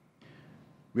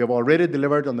 We have already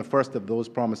delivered on the first of those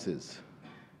promises.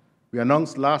 We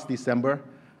announced last December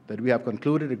that we have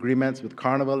concluded agreements with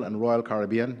Carnival and Royal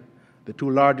Caribbean, the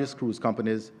two largest cruise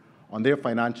companies, on their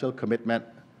financial commitment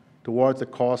towards the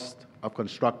cost of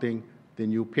constructing the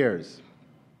new piers.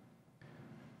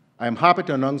 I am happy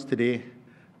to announce today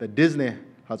that Disney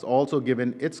has also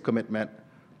given its commitment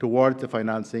towards the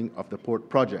financing of the port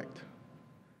project.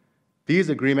 These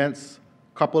agreements,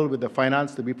 coupled with the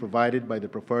finance to be provided by the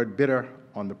preferred bidder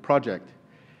on the project,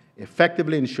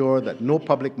 effectively ensure that no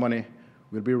public money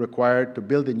will be required to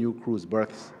build the new cruise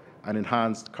berths and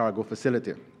enhanced cargo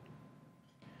facility.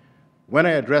 When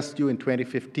I addressed you in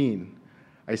 2015,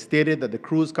 I stated that the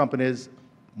cruise companies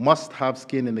must have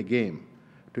skin in the game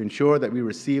to ensure that we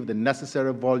receive the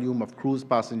necessary volume of cruise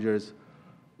passengers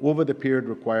over the period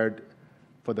required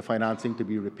for the financing to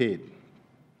be repaid.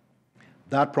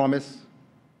 That promise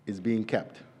is being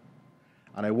kept,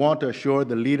 and I want to assure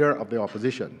the leader of the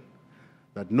opposition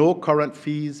that no current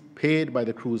fees paid by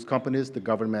the cruise companies to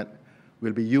government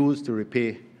will be used to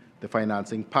repay the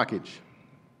financing package.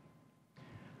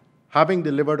 Having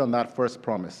delivered on that first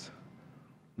promise,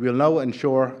 we will now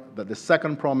ensure that the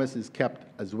second promise is kept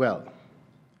as well.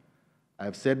 I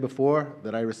have said before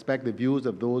that I respect the views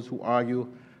of those who argue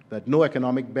that no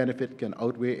economic benefit can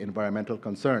outweigh environmental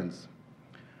concerns.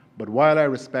 But while I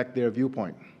respect their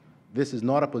viewpoint, this is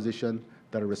not a position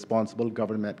that a responsible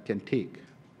government can take.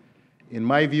 In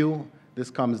my view,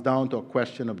 this comes down to a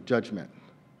question of judgment.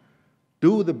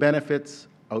 Do the benefits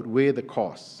outweigh the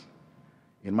costs?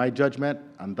 In my judgment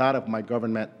and that of my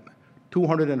government,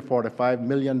 $245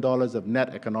 million of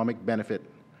net economic benefit,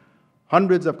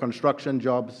 hundreds of construction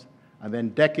jobs, and then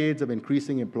decades of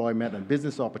increasing employment and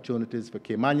business opportunities for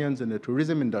Caymanians in the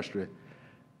tourism industry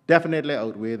definitely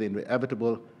outweigh the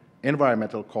inevitable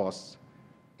environmental costs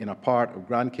in a part of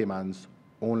Grand Cayman's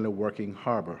only working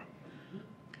harbor.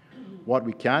 What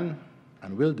we can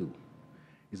and will do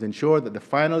is ensure that the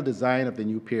final design of the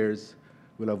new piers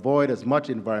will avoid as much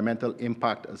environmental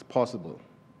impact as possible.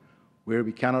 Where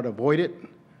we cannot avoid it,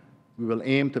 we will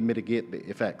aim to mitigate the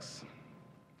effects.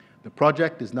 The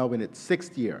project is now in its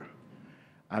 6th year,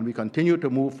 and we continue to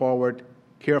move forward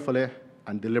carefully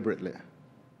and deliberately.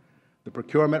 The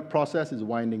procurement process is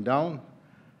winding down,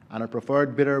 and a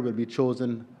preferred bidder will be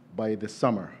chosen by this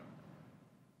summer.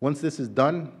 Once this is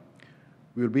done,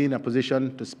 we will be in a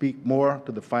position to speak more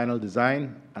to the final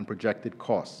design and projected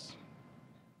costs.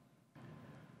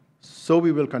 So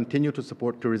we will continue to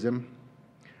support tourism,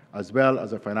 as well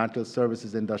as our financial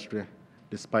services industry,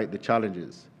 despite the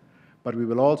challenges. But we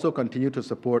will also continue to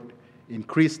support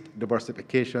increased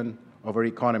diversification of our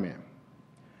economy.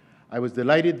 I was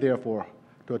delighted, therefore,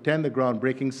 to attend the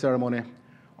groundbreaking ceremony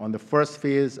on the first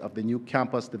phase of the new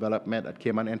campus development at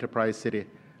Cayman Enterprise City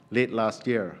late last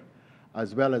year,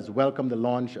 as well as welcome the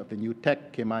launch of the new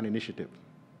Tech Cayman initiative.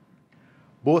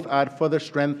 Both add further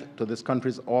strength to this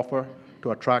country's offer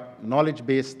to attract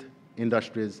knowledge-based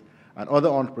industries and other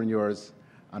entrepreneurs,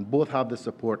 and both have the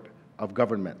support of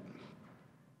government.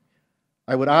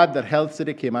 I would add that Health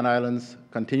City Cayman Islands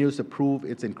continues to prove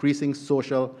its increasing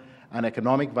social and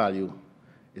economic value,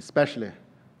 especially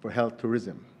for health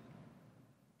tourism.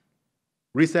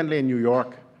 Recently in New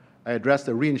York, I addressed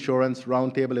a reinsurance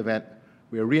roundtable event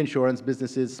where reinsurance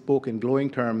businesses spoke in glowing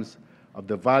terms of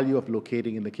the value of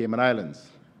locating in the Cayman Islands.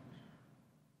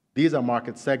 These are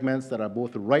market segments that are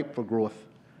both ripe for growth,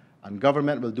 and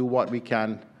government will do what we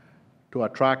can to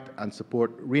attract and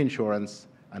support reinsurance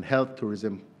and health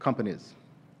tourism companies.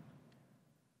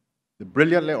 The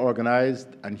brilliantly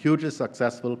organized and hugely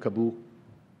successful Kaboo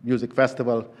Music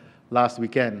Festival last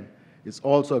weekend is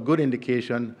also a good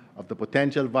indication of the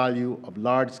potential value of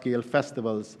large-scale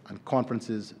festivals and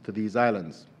conferences to these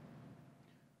islands.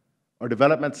 Our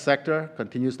development sector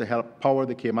continues to help power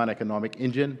the Cayman economic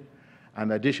engine,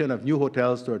 and the addition of new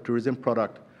hotels to our tourism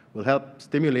product will help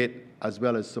stimulate as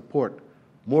well as support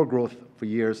more growth for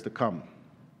years to come.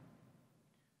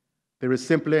 There is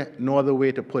simply no other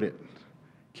way to put it.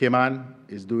 Cayman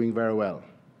is doing very well.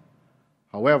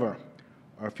 However,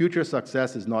 our future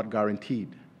success is not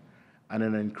guaranteed, and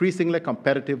in an increasingly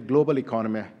competitive global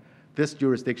economy, this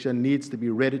jurisdiction needs to be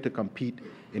ready to compete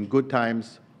in good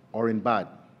times or in bad.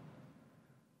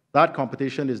 That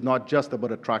competition is not just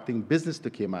about attracting business to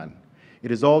Cayman.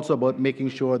 It is also about making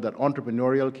sure that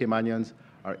entrepreneurial Caymanians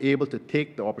are able to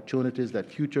take the opportunities that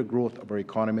future growth of our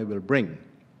economy will bring.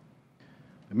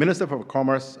 The Minister for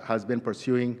Commerce has been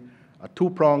pursuing a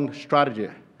two-pronged strategy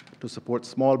to support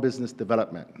small business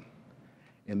development.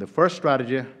 In the first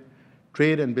strategy,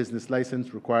 trade and business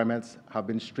license requirements have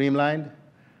been streamlined,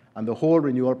 and the whole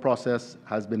renewal process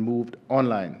has been moved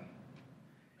online.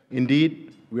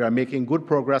 Indeed, we are making good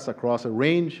progress across a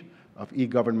range of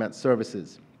e-government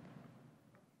services.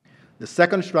 The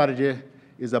second strategy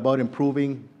is about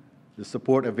improving the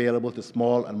support available to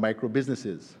small and micro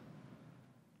businesses.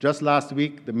 Just last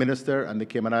week, the Minister and the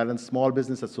Cayman Islands Small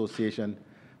Business Association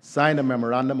signed a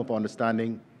memorandum of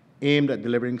understanding aimed at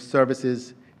delivering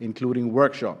services including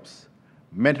workshops,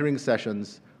 mentoring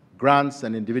sessions, grants,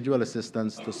 and individual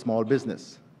assistance to small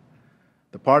business.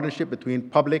 The partnership between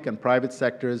public and private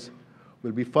sectors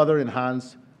will be further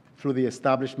enhanced through the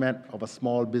establishment of a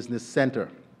small business center.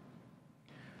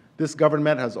 This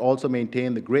government has also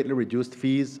maintained the greatly reduced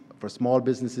fees for small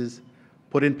businesses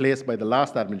put in place by the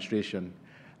last administration,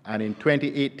 and in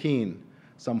 2018,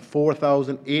 some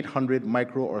 4,800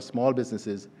 micro or small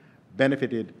businesses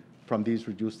benefited from these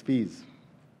reduced fees.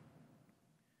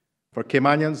 For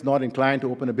Caymanians not inclined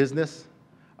to open a business,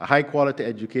 a high-quality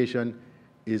education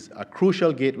is a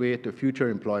crucial gateway to future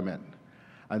employment.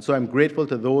 And so I'm grateful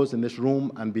to those in this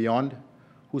room and beyond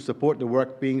who support the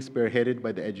work being spearheaded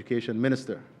by the Education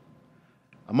Minister.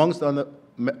 Amongst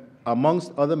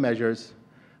other measures,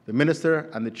 the Minister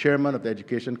and the Chairman of the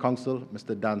Education Council,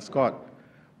 Mr. Dan Scott,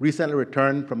 recently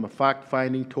returned from a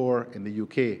fact-finding tour in the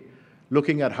UK,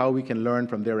 looking at how we can learn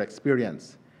from their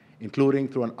experience, including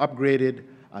through an upgraded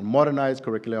and modernized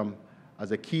curriculum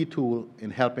as a key tool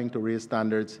in helping to raise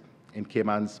standards in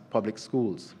Cayman's public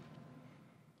schools.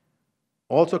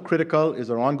 Also critical is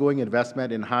our ongoing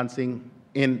investment in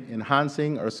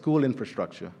enhancing our school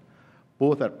infrastructure,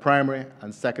 both at primary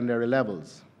and secondary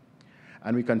levels.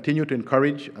 And we continue to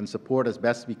encourage and support as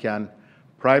best we can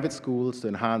private schools to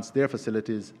enhance their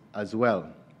facilities as well.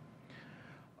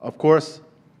 Of course,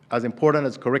 as important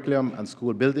as curriculum and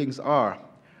school buildings are,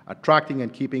 attracting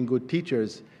and keeping good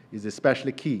teachers is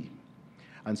especially key.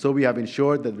 And so we have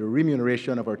ensured that the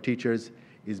remuneration of our teachers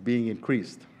is being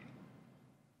increased.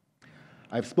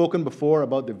 I've spoken before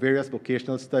about the various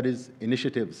vocational studies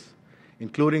initiatives,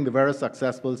 including the very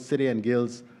successful City and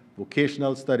Guilds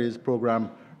Vocational Studies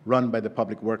program run by the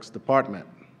Public Works Department.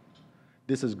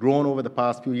 This has grown over the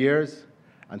past few years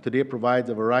and today provides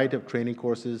a variety of training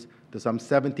courses to some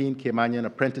 17 Caymanian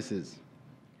apprentices.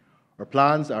 Our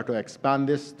plans are to expand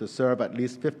this to serve at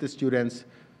least 50 students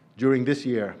during this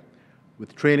year,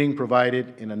 with training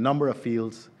provided in a number of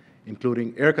fields,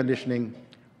 including air conditioning,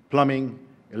 plumbing,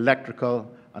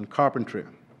 electrical, and carpentry.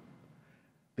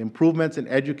 The improvements in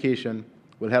education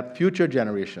will help future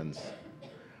generations,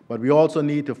 but we also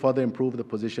need to further improve the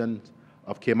position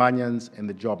of Caymanians in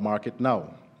the job market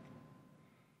now.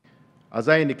 As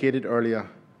I indicated earlier,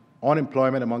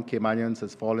 unemployment among Caymanians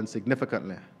has fallen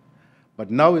significantly,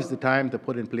 but now is the time to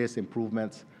put in place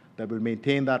improvements that will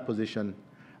maintain that position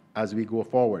as we go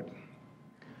forward.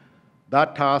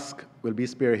 That task will be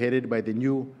spearheaded by the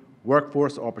new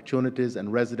Workforce Opportunities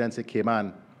and Residency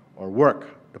Cayman, or WORK,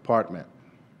 department.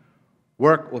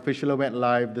 WORK officially went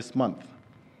live this month,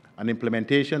 and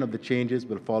implementation of the changes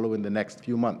will follow in the next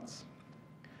few months.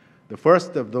 The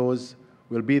first of those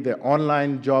will be the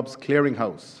online jobs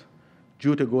clearinghouse,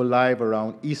 due to go live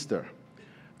around Easter,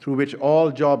 through which all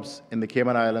jobs in the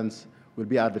Cayman Islands will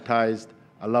be advertised,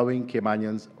 allowing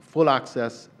Caymanians full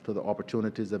access to the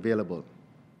opportunities available.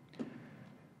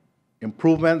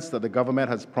 Improvements that the government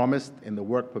has promised in the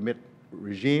work permit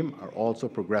regime are also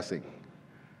progressing.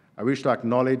 I wish to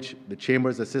acknowledge the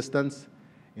Chamber's assistance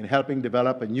in helping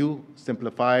develop a new,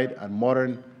 simplified, and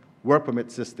modern work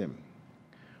permit system.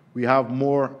 We have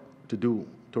more to do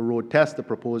to road test the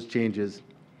proposed changes,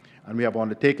 and we have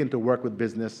undertaken to work with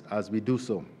business as we do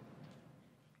so.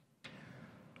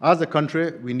 As a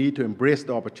country, we need to embrace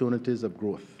the opportunities of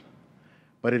growth,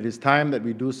 but it is time that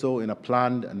we do so in a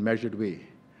planned and measured way.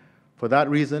 For that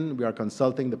reason, we are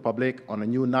consulting the public on a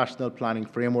new national planning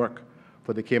framework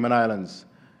for the Cayman Islands,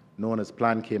 known as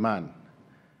Plan Cayman.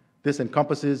 This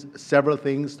encompasses several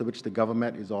things to which the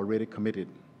government is already committed.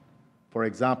 For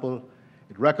example,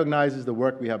 it recognizes the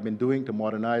work we have been doing to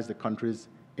modernize the country's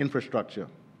infrastructure.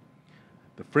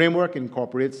 The framework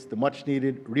incorporates the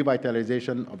much-needed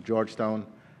revitalization of Georgetown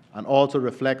and also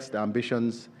reflects the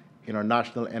ambitions in our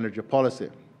national energy policy.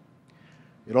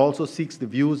 It also seeks the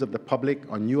views of the public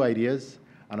on new ideas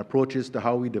and approaches to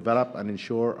how we develop and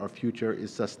ensure our future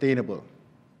is sustainable.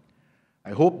 I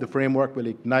hope the framework will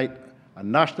ignite a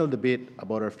national debate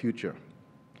about our future.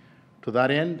 To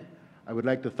that end, I would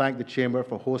like to thank the Chamber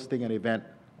for hosting an event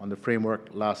on the framework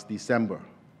last December.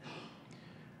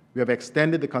 We have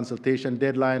extended the consultation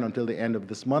deadline until the end of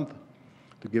this month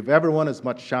to give everyone as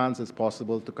much chance as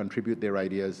possible to contribute their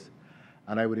ideas,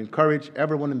 and I would encourage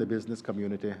everyone in the business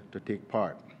community to take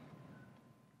part.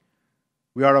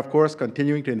 We are, of course,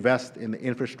 continuing to invest in the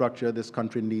infrastructure this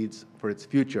country needs for its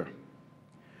future.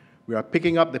 We are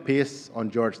picking up the pace on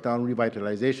Georgetown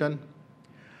revitalization,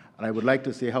 and I would like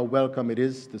to say how welcome it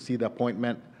is to see the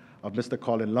appointment of Mr.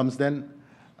 Colin Lumsden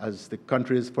as the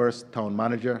country's first town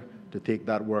manager to take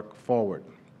that work forward.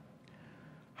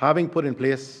 Having put in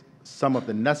place some of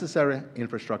the necessary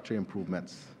infrastructure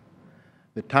improvements,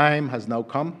 the time has now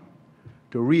come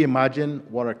to reimagine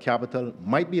what our capital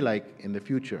might be like in the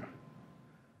future.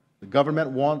 The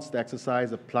government wants the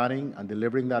exercise of planning and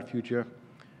delivering that future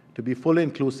to be fully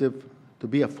inclusive, to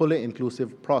be a fully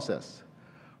inclusive process.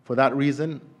 For that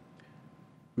reason,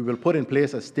 we will put in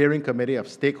place a steering committee of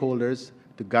stakeholders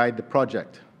to guide the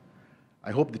project.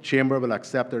 I hope the Chamber will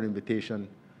accept our invitation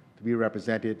to be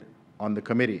represented on the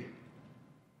committee.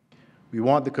 We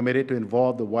want the committee to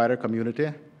involve the wider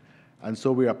community, and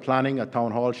so we are planning a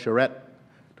town hall charrette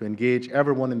to engage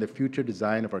everyone in the future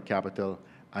design of our capital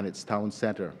and its town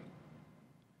center.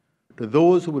 To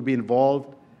those who would be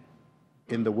involved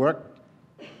in the work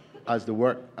as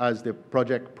the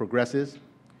project progresses,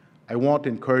 I want to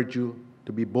encourage you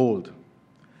to be bold.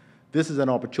 This is an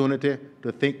opportunity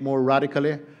to think more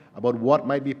radically about what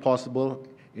might be possible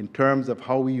in terms of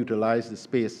how we utilize the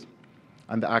space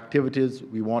and the activities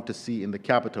we want to see in the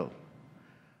capital.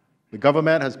 The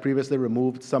government has previously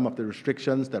removed some of the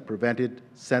restrictions that prevented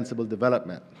sensible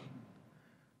development.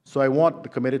 So I want the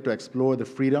committee to explore the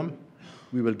freedom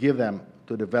we will give them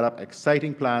to develop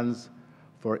exciting plans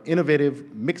for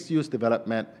innovative mixed-use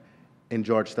development in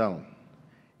Georgetown,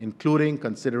 including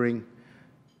considering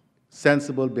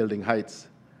sensible building heights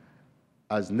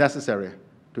as necessary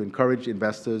to encourage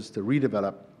investors to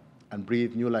redevelop and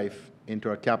breathe new life into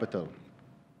our capital.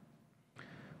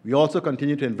 We also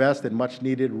continue to invest in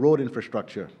much-needed road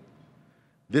infrastructure.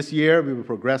 This year, we will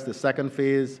progress the second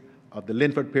phase of the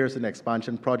Linford-Pearson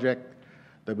expansion project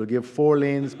that will give 4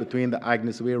 lanes between the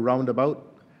Agnes Way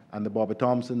roundabout and the Bobby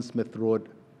Thompson Smith Road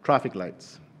traffic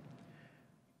lights.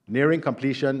 Nearing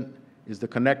completion is the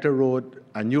Connector Road,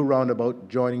 a new roundabout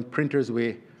joining Printers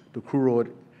Way to Crew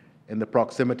Road in the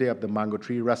proximity of the Mango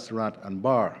Tree Restaurant and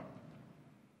Bar.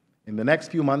 In the next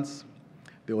few months,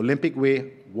 the Olympic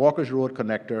Way Walkers Road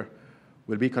connector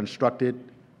will be constructed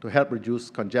to help reduce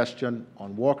congestion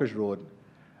on Walkers Road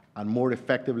and more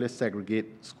effectively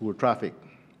segregate school traffic.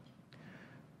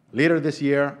 Later this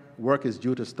year, work is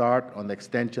due to start on the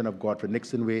extension of Godfrey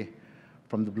Nixon Way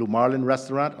from the Blue Marlin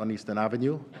Restaurant on Eastern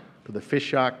Avenue to the Fish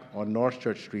Shack on North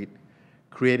Church Street,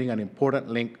 creating an important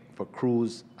link for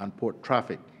cruise and port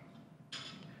traffic.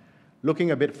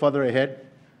 Looking a bit further ahead,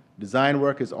 design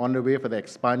work is underway for the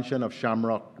expansion of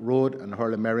Shamrock Road and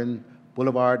Hurley-Merrin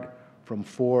Boulevard from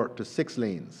 4 to 6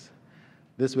 lanes.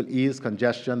 This will ease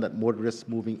congestion that motorists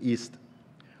moving east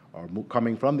or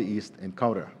coming from the east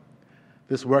encounter.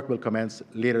 This work will commence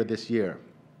later this year.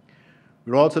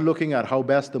 We're also looking at how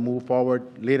best to move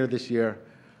forward later this year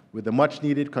with the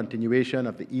much-needed continuation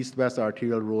of the east-west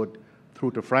arterial road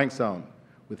through to Frankstown,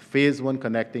 with Phase 1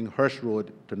 connecting Hirsch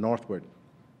Road to northward.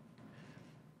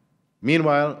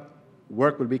 Meanwhile,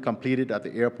 work will be completed at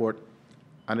the airport,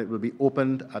 and it will be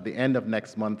opened at the end of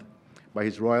next month by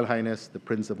His Royal Highness, the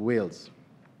Prince of Wales.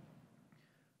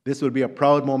 This will be a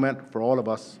proud moment for all of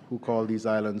us who call these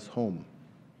islands home.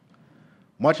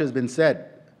 Much has been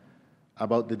said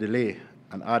about the delay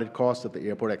and added cost of the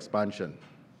airport expansion.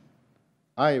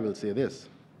 I will say this.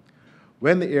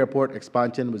 When the airport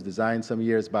expansion was designed some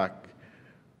years back,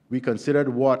 we considered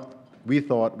what we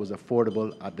thought was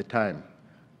affordable at the time.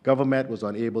 Government was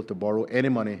unable to borrow any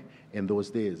money in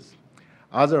those days.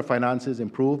 As our finances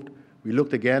improved, we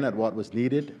looked again at what was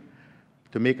needed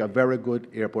to make a very good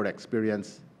airport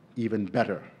experience even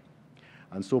better.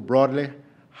 And so broadly,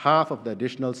 half of the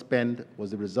additional spend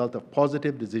was the result of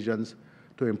positive decisions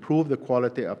to improve the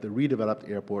quality of the redeveloped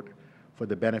airport for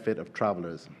the benefit of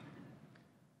travelers.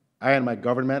 I and my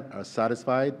government are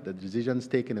satisfied that the decisions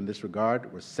taken in this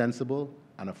regard were sensible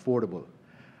and affordable,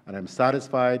 and I'm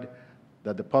satisfied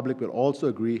that the public will also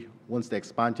agree once the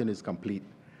expansion is complete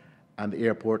and the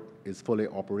airport is fully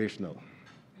operational.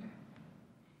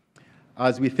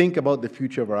 As we think about the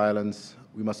future of our islands,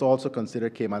 we must also consider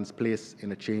Cayman's place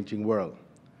in a changing world.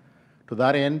 To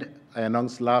that end, I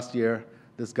announced last year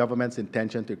this government's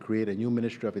intention to create a new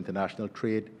Ministry of International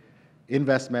Trade,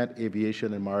 Investment,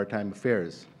 Aviation, and Maritime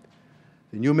Affairs.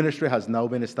 The new ministry has now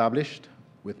been established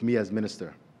with me as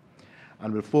minister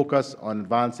and will focus on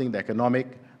advancing the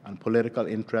economic and political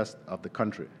interests of the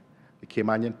country, the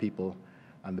Caymanian people,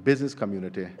 and the business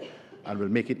community, and will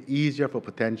make it easier for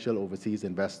potential overseas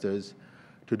investors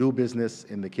to do business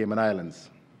in the Cayman Islands.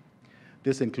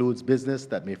 This includes business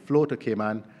that may flow to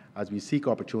Cayman as we seek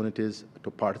opportunities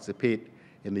to participate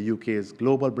in the UK's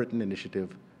Global Britain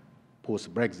Initiative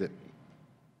post-Brexit.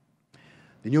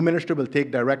 The new ministry will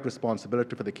take direct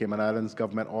responsibility for the Cayman Islands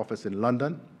Government Office in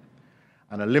London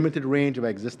and a limited range of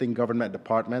existing government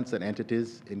departments and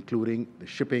entities, including the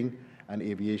shipping and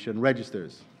aviation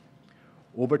registers.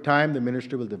 Over time, the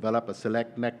ministry will develop a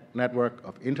select network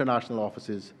of international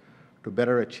offices to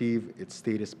better achieve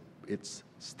its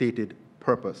stated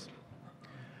purpose.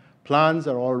 Plans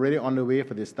are already underway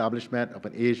for the establishment of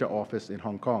an Asia office in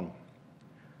Hong Kong.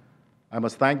 I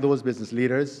must thank those business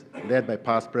leaders, led by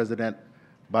past President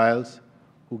Biles,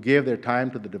 who gave their time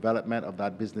to the development of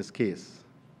that business case.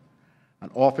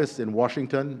 An office in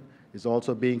Washington is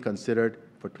also being considered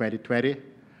for 2020,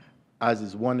 as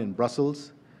is one in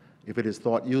Brussels, if it is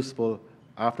thought useful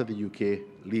after the UK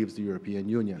leaves the European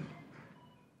Union.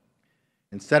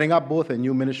 In setting up both a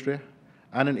new ministry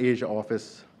and an Asia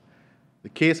office, the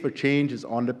case for change is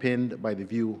underpinned by the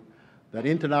view that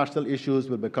international issues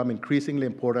will become increasingly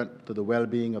important to the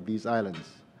well-being of these islands.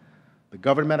 The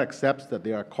government accepts that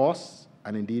there are costs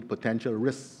and indeed potential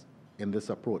risks in this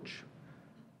approach.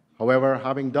 However,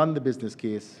 having done the business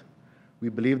case, we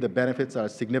believe the benefits are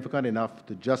significant enough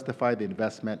to justify the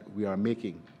investment we are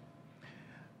making.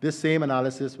 This same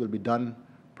analysis will be done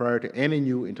prior to any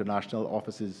new international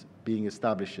offices being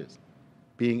established.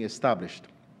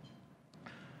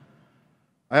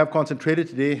 I have concentrated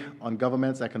today on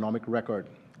government's economic record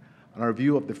and our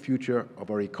view of the future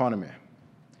of our economy.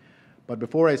 But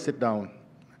before I sit down,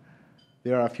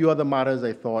 there are a few other matters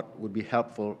I thought would be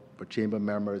helpful for Chamber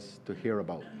members to hear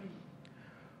about.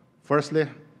 Firstly,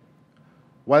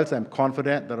 whilst I'm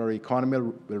confident that our economy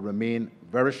will remain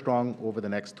very strong over the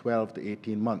next 12 to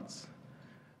 18 months,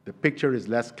 the picture is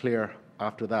less clear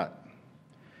after that.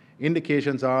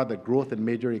 Indications are that growth in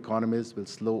major economies will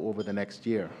slow over the next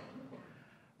year.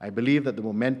 I believe that the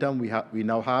momentum we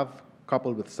now have,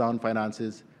 coupled with sound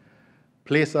finances,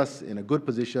 place us in a good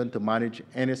position to manage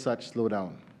any such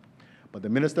slowdown. But the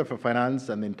Minister for Finance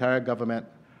and the entire government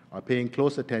are paying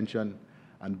close attention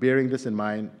and bearing this in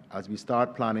mind as we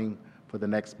start planning for the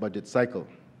next budget cycle.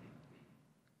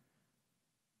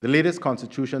 The latest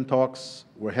constitution talks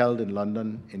were held in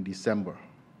London in December.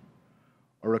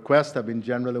 Our requests have been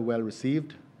generally well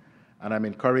received, and I'm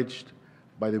encouraged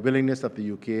by the willingness of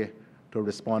the UK to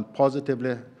respond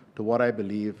positively to what I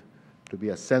believe to be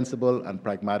a sensible and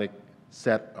pragmatic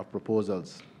set of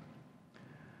proposals.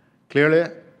 Clearly,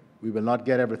 we will not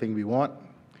get everything we want,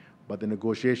 but the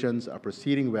negotiations are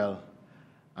proceeding well,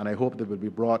 and I hope they will be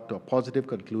brought to a positive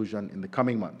conclusion in the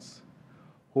coming months,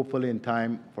 hopefully in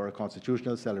time for our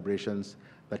constitutional celebrations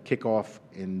that kick off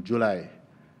in July,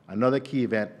 another key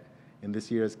event in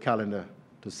this year's calendar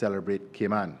to celebrate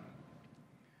Cayman.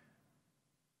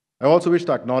 I also wish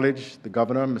to acknowledge the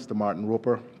Governor, Mr. Martin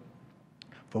Roper,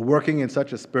 for working in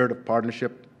such a spirit of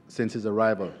partnership since his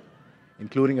arrival,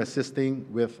 including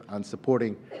assisting with and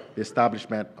supporting the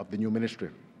establishment of the new ministry.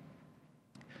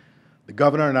 The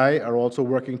Governor and I are also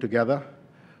working together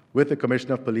with the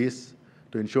Commissioner of Police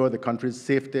to ensure the country's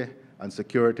safety and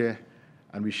security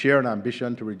and we share an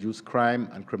ambition to reduce crime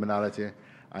and criminality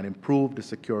and improve the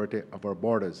security of our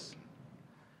borders.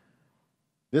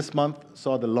 This month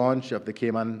saw the launch of the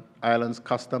Cayman Islands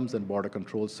Customs and Border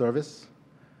Control Service,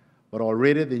 but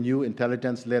already the new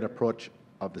intelligence-led approach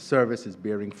of the service is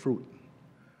bearing fruit.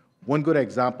 One good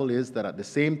example is that at the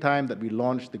same time that we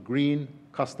launched the green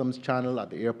customs channel at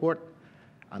the airport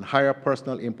and higher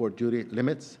personal import duty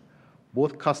limits,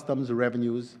 both customs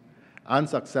revenues and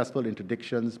successful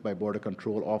interdictions by border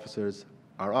control officers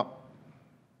are up.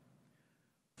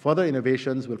 Further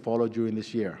innovations will follow during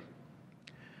this year.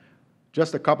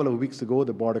 Just a couple of weeks ago,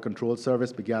 the Border Control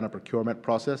Service began a procurement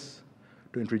process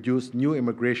to introduce new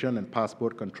immigration and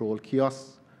passport control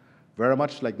kiosks, very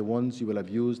much like the ones you will have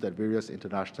used at various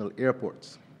international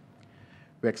airports.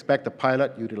 We expect a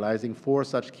pilot utilizing 4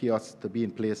 such kiosks to be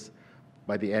in place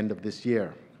by the end of this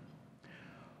year.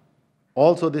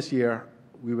 Also this year,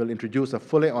 we will introduce a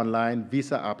fully online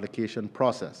visa application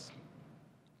process.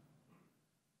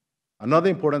 Another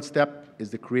important step is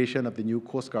the creation of the new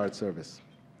Coast Guard service.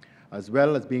 As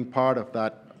well as being part of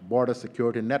that border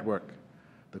security network,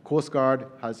 the Coast Guard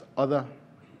has other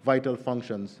vital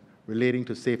functions relating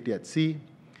to safety at sea,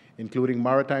 including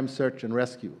maritime search and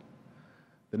rescue.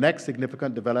 The next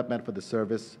significant development for the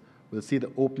service will see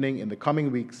the opening in the coming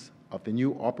weeks of the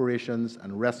new Operations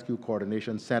and Rescue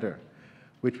Coordination Center,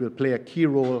 which will play a key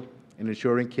role in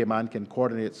ensuring Cayman can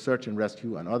coordinate search and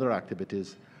rescue and other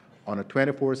activities on a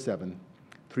 24/7,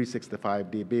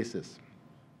 365-day basis.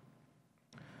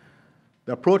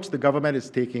 The approach the government is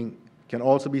taking can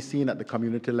also be seen at the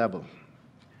community level,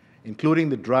 including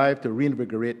the drive to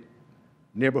reinvigorate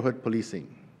neighborhood policing.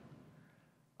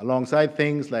 Alongside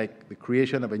things like the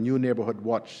creation of a new neighborhood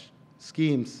watch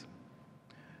schemes,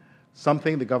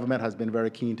 something the government has been very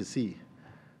keen to see.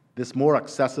 This more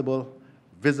accessible,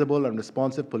 visible, and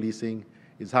responsive policing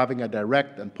is having a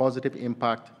direct and positive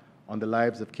impact on the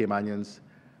lives of Caymanians,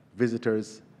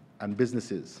 visitors, and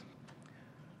businesses.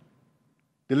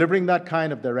 Delivering that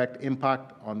kind of direct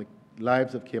impact on the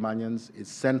lives of Caymanians is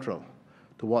central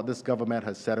to what this government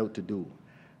has set out to do,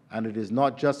 and it is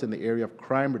not just in the area of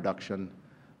crime reduction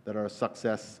that our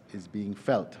success is being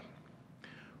felt.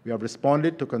 We have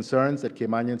responded to concerns that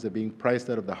Caymanians are being priced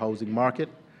out of the housing market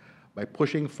by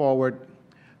pushing forward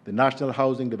the National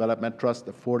Housing Development Trust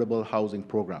Affordable Housing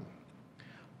Program.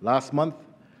 Last month,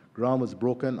 ground was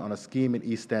broken on a scheme in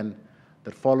East End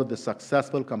that followed the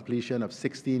successful completion of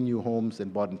 16 new homes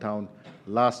in Bordentown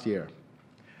last year.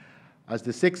 As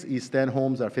the 6 East End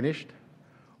homes are finished,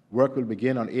 work will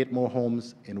begin on 8 more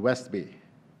homes in West Bay.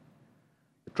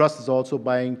 The Trust is also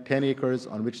buying 10 acres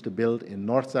on which to build in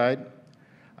Northside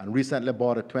and recently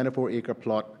bought a 24-acre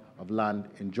plot of land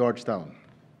in Georgetown.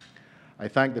 I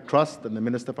thank the Trust and the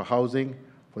Minister for Housing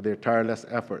for their tireless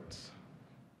efforts.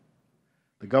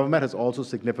 The government has also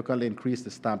significantly increased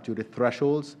the stamp duty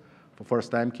thresholds for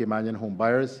first-time Caymanian home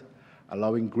buyers,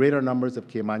 allowing greater numbers of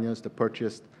Caymanians to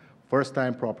purchase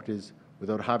first-time properties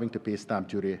without having to pay stamp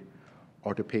duty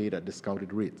or to pay it at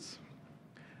discounted rates.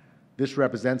 This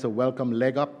represents a welcome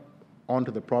leg up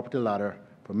onto the property ladder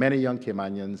for many young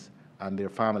Caymanians and their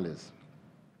families.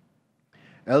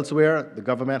 Elsewhere, the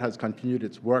government has continued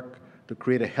its work to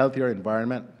create a healthier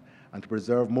environment and to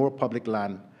preserve more public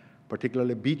land,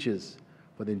 particularly beaches,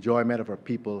 for the enjoyment of our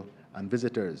people and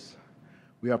visitors.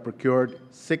 We have procured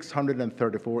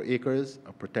 634 acres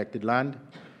of protected land,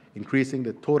 increasing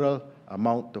the total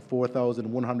amount to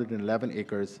 4,111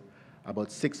 acres, about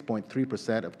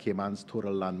 6.3% of Cayman's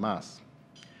total land mass.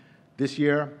 This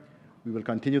year, we will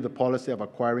continue the policy of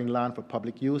acquiring land for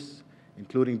public use,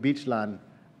 including beach land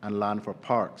and land for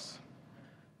parks.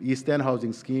 The East End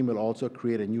Housing Scheme will also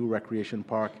create a new recreation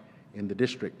park in the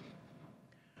district.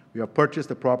 We have purchased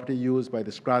the property used by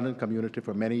the Scranton community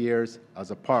for many years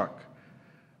as a park.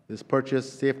 This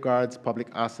purchase safeguards public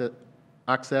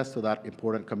access to that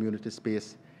important community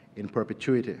space in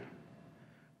perpetuity.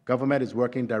 Government is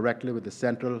working directly with the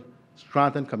central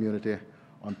Scranton community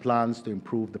on plans to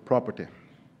improve the property.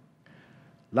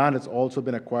 Land has also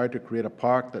been acquired to create a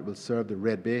park that will serve the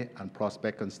Red Bay and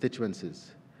Prospect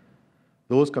constituencies.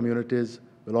 Those communities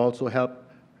will also help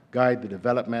guide the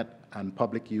development and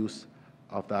public use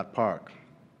of that park.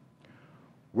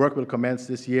 Work will commence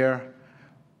this year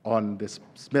on the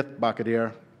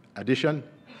Smith-Barcadere addition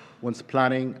once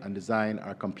planning and design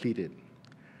are completed.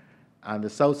 And the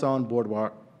South Sound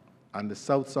Boardwalk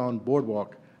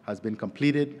has been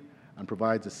completed and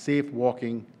provides a safe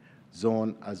walking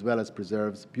zone as well as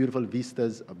preserves beautiful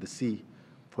vistas of the sea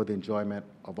for the enjoyment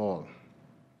of all.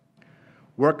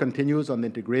 Work continues on the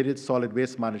Integrated Solid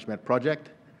Waste Management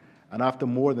Project, and after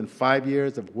more than 5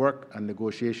 years of work and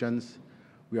negotiations,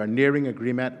 we are nearing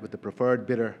agreement with the preferred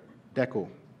bidder, DECO.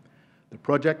 The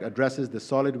project addresses the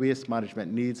solid waste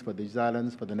management needs for these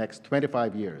islands for the next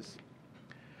 25 years.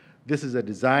 This is a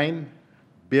design,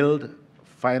 build,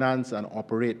 finance, and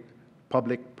operate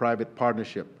public-private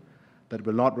partnership that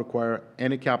will not require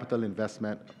any capital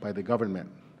investment by the government.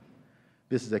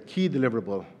 This is a key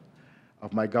deliverable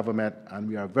of my government, and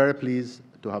we are very pleased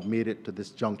to have made it to this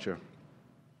juncture.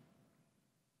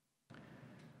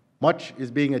 Much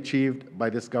is being achieved by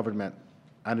this government,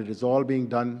 and it is all being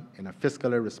done in a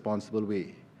fiscally responsible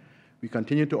way. We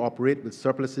continue to operate with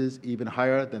surpluses even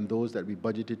higher than those that we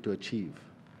budgeted to achieve.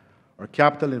 Our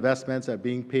capital investments are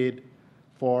being paid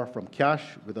for from cash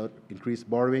without increased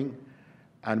borrowing,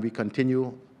 and we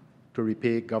continue to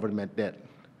repay government debt.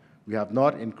 We have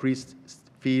not increased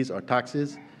fees or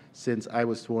taxes since I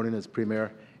was sworn in as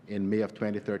Premier in May of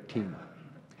 2013.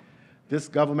 This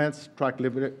government's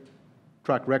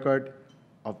track record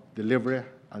of delivery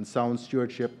and sound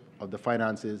stewardship of the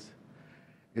finances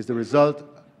is the result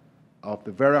of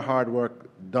the very hard work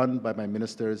done by my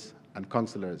ministers and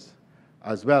councillors,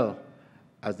 as well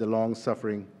as the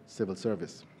long-suffering civil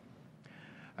service.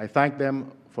 I thank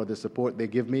them for the support they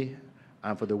give me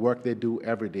and for the work they do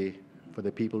every day for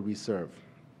the people we serve.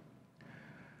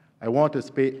 I want to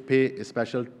pay a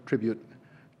special tribute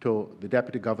to the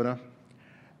Deputy Governor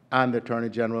and the Attorney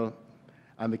General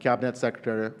and the Cabinet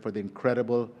Secretary for the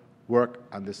incredible work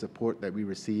and the support that we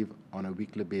receive on a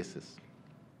weekly basis.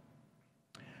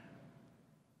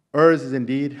 Ours is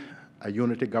indeed a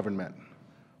unity government,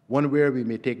 one where we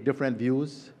may take different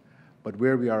views, but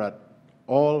where we are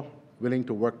all willing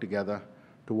to work together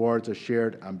towards our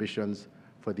shared ambitions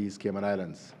for these Cayman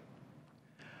Islands.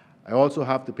 I also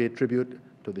have to pay tribute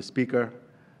to the Speaker,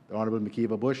 the Honourable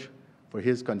McKeever Bush, for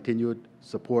his continued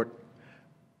support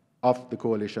of the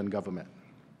coalition government.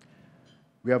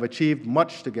 We have achieved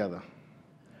much together,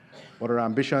 but our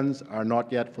ambitions are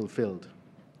not yet fulfilled.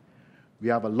 We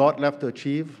have a lot left to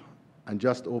achieve and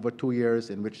just over 2 years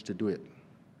in which to do it.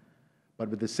 But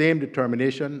with the same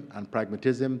determination and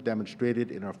pragmatism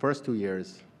demonstrated in our first 2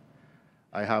 years,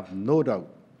 I have no doubt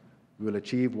we will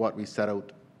achieve what we set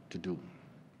out to do.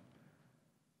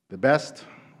 The best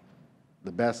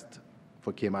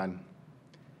for Cayman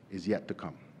is yet to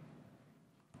come.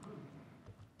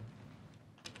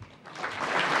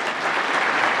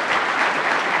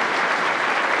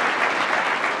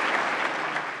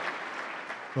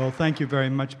 Well, thank you very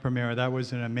much, Premier. That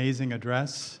was an amazing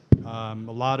address. A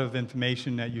lot of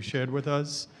information that you shared with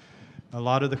us. A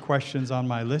lot of the questions on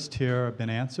my list here have been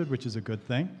answered, which is a good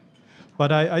thing.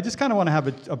 But I just kind of want to have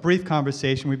a brief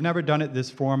conversation. We've never done it this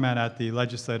format at the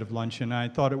Legislative Luncheon. I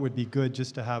thought it would be good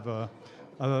just to have a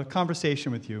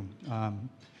conversation with you.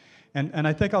 And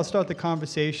I think I'll start the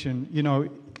conversation. You know,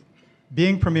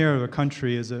 being Premier of a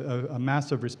country is a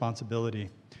massive responsibility.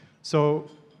 So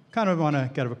kind of want to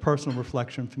get a personal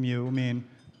reflection from you. I mean,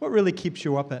 what really keeps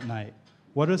you up at night?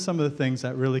 What are some of the things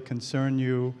that really concern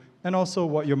you, and also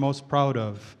what you're most proud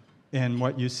of in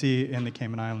what you see in the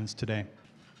Cayman Islands today?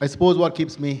 I suppose what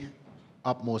keeps me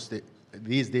up most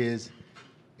these days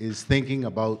is thinking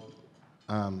about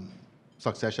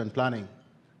succession planning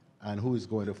and who is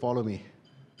going to follow me,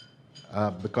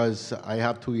 because I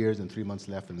have 2 years and 3 months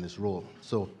left in this role.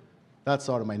 So that's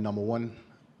sort of my number one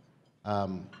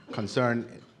concern,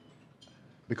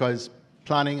 because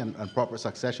planning and proper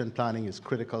succession planning is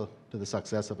critical to the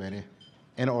success of any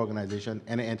organization,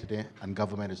 any entity, and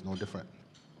government is no different.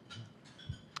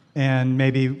 And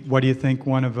maybe what do you think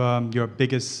one of your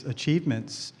biggest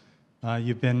achievements?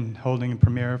 You've been holding a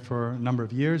Premier for a number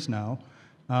of years now.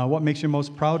 What makes you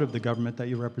most proud of the government that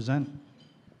you represent?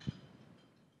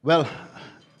 Well,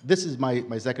 this is my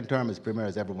second term as Premier,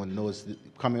 as everyone knows,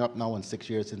 coming up now on 6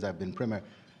 years since I've been Premier.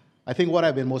 I think what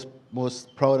I've been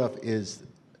most proud of is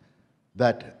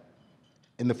that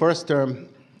in the first term,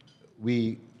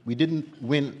 we didn't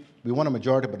win. We won a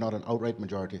majority, but not an outright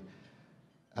majority.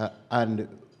 And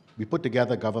we put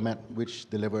together a government which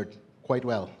delivered quite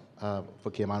well for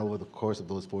Cayman over the course of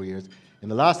those 4 years. In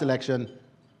the last election,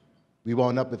 we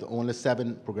wound up with only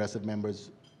 7 progressive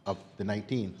members of the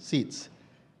 19 seats.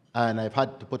 And I've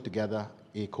had to put together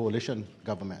a coalition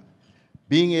government.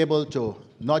 Being able to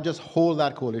not just hold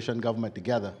that coalition government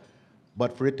together,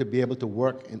 but for it to be able to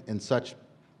work in such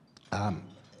a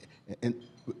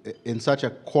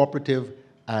cooperative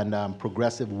and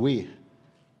progressive way,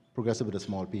 progressive with a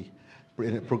small p,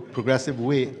 in a progressive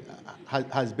way,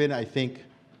 has been, I think,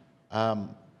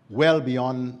 well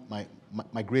beyond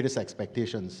my greatest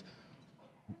expectations.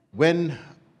 When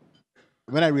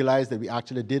I realized that we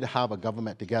actually did have a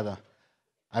government together,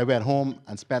 I went home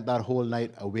and spent that whole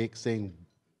night awake saying,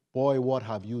 boy, what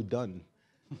have you done?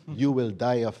 you will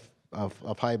die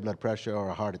of high blood pressure or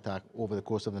a heart attack over the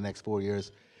course of the next 4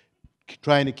 years,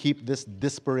 trying to keep this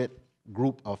disparate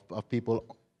group of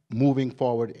people moving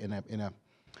forward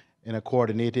in a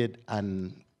coordinated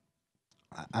and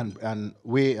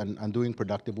way and doing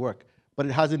productive work. But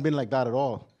it hasn't been like that at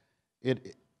all.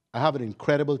 I have an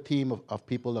incredible team of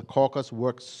people. The caucus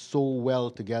works so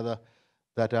well together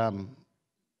that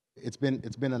it's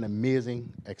been an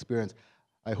amazing experience.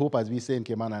 I hope, as we say in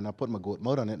Cayman, and I put my goat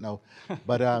mouth on it now,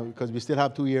 but because we still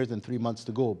have 2 years and 3 months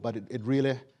to go. But it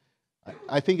really,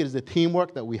 I think it is the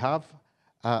teamwork that we have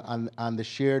and the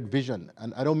shared vision.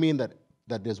 And I don't mean that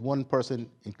there's one person,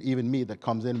 even me, that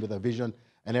comes in with a vision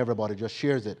and everybody just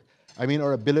shares it. I mean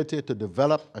our ability to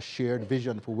develop a shared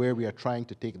vision for where we are trying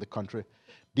to take the country,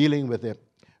 dealing with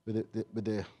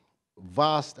the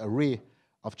vast array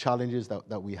of challenges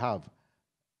that we have.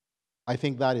 I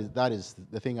think that is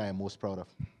the thing I am most proud of.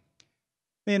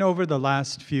 And over the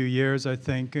last few years, I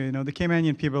think, the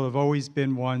Caymanian people have always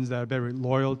been ones that are very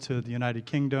loyal to the United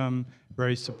Kingdom,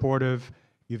 very supportive.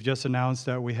 You've just announced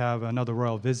that we have another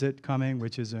royal visit coming,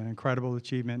 which is an incredible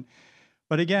achievement.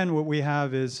 But again, what we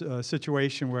have is a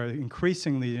situation where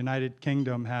increasingly the United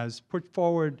Kingdom has put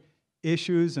forward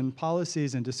issues and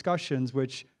policies and discussions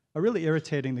which are really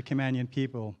irritating the Caymanian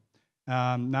people.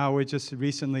 Now we just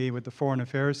recently, with the Foreign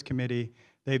Affairs Committee,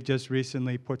 they've just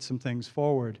recently put some things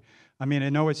forward. I mean, I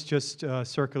know it's just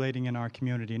circulating in our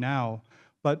community now,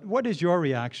 but what is your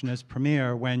reaction as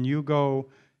Premier when you go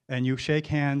and you shake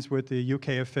hands with the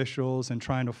UK officials and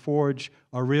trying to forge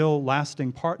a real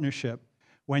lasting partnership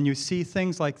when you see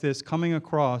things like this coming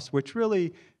across, which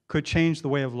really could change the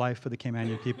way of life for the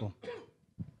Caymanian people?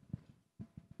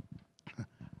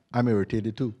 I'm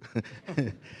irritated too.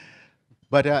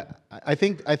 But I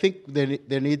think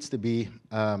there needs to be,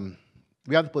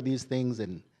 we have to put these things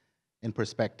in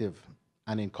perspective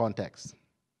and in context.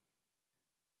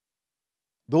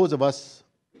 Those of us,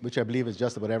 which I believe is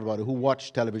just about everybody, who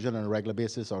watch television on a regular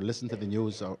basis or listen to the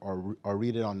news or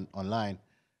read it online,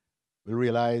 will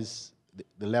realize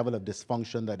the level of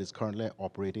dysfunction that is currently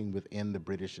operating within the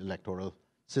British electoral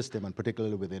system, and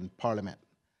particularly within Parliament.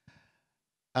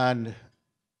 And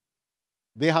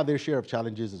they have their share of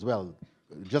challenges as well.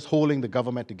 Just holding the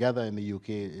government together in the UK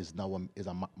is now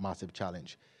a massive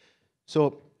challenge.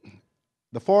 So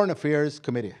the Foreign Affairs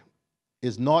Committee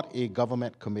is not a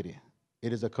government committee.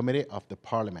 It is a committee of the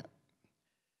Parliament.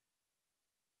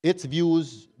 Its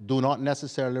views do not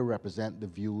necessarily represent the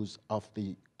views of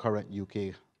the current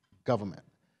UK government.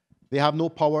 They have no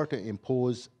power to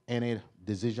impose any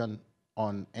decision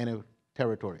on any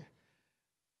territory.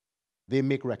 They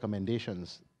make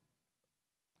recommendations.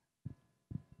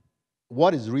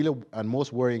 What is really and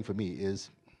most worrying for me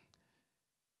is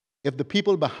if the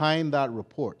people behind that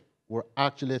report were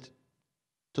actually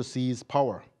to seize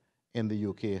power in the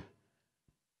UK,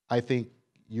 I think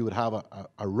you would have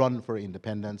a run for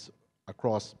independence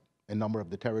across a number of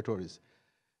the territories,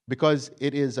 because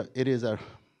it is a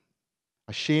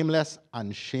shameless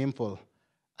and shameful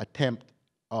attempt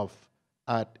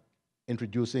at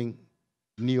introducing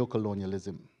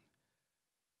neocolonialism,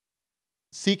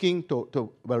 seeking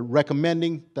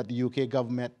recommending that the UK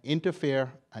government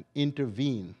interfere and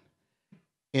intervene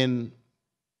in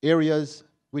areas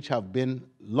which have been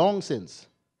long since,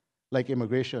 like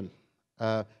immigration,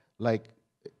 like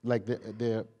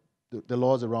the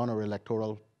laws around our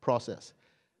electoral process,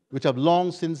 which have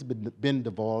long since been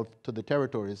devolved to the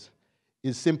territories,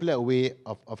 is simply a way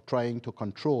of trying to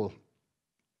control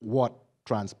what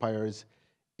transpires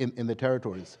in the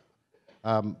territories.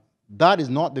 That is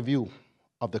not the view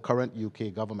of the current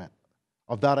UK government.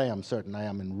 Of that I am certain. I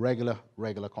am in regular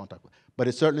contact with. But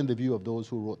it's certainly the view of those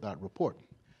who wrote that report.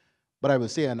 But I will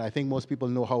say, and I think most people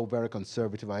know how very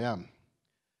conservative I am,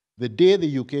 the day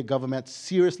the UK government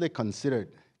seriously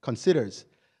considers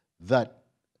that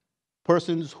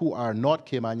persons who are not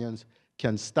Caymanians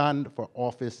can stand for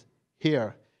office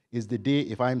here is the day,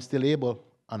 if I'm still able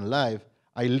and alive,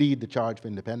 I lead the charge for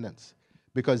independence.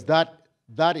 Because that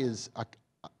is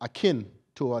akin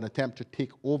to an attempt to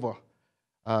take over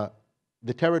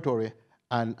the territory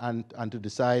and to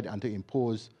decide and to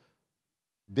impose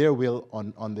their will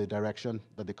on the direction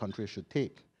that the country should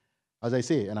take. As I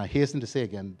say, and I hasten to say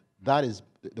again, that is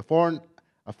the Foreign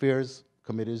Affairs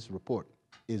Committee's report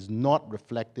is not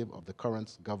reflective of the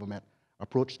current government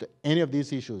approach to any of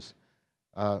these issues,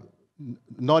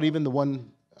 not even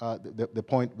the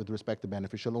point with respect to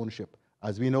beneficial ownership.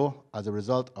 As we know, as a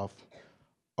result of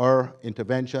our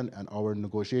intervention and our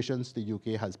negotiations, the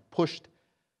UK has pushed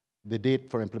the date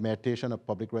for implementation of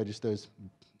public registers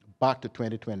back to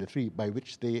 2023, by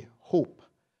which they hope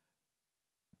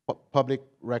public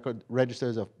record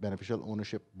registers of beneficial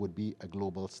ownership would be a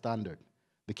global standard.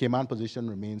 The Cayman position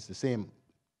remains the same,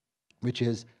 which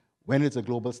is when it's a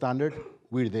global standard,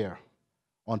 we're there.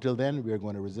 Until then, we're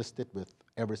going to resist it with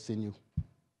every sinew.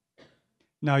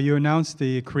 Now, you announced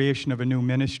the creation of a new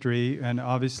ministry, and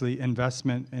obviously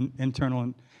investment, internal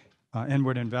and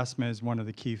inward investment is one of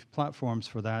the key platforms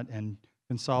for that, and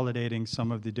consolidating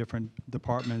some of the different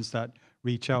departments that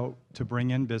reach out to bring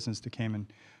in business to Cayman.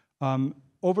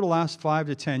 Over the last 5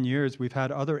 to 10 years, we've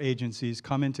had other agencies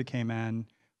come into Cayman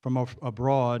from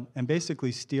abroad and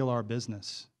basically steal our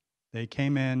business. They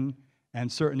came in, and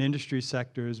certain industry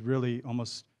sectors really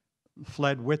almost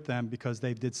fled with them because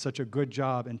they did such a good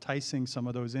job enticing some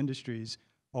of those industries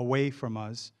away from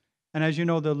us. And as you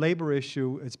know, the labor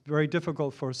issue, it's very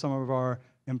difficult for some of our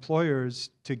employers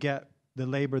to get the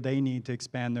labor they need to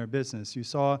expand their business. You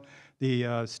saw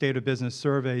the State of Business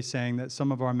survey saying that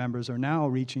some of our members are now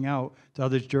reaching out to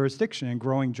other jurisdictions and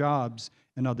growing jobs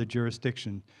in other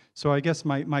jurisdictions. So I guess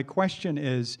my question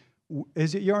is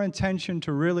it your intention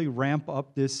to really ramp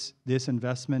up this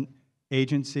investment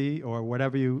agency or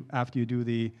whatever after you do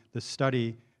the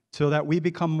study so that we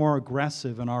become more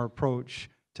aggressive in our approach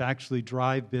to actually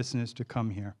drive business to come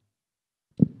here?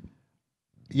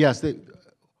 Yes,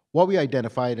 what we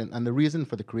identified and the reason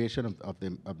for the creation of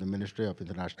the Ministry of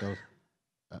International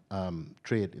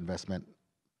Trade, Investment,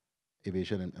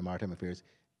 Aviation, and Maritime Affairs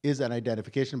is an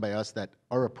identification by us that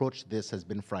our approach to this has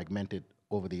been fragmented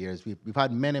over the years. We've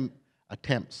had many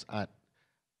attempts at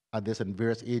this and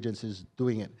various agencies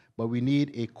doing it, but we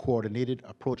need a coordinated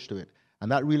approach to it. And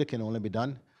that really can only be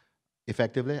done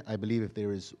effectively, I believe, if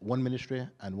there is one ministry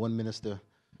and one minister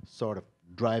sort of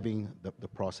driving the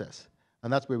process.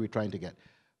 And that's where we're trying to get.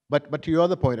 But to your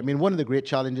other point, I mean, one of the great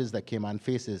challenges that Cayman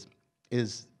faces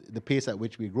is the pace at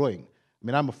which we're growing. I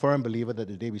mean, I'm a firm believer that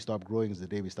the day we stop growing is the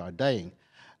day we start dying.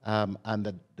 And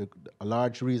that a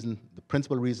large reason, the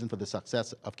principal reason for the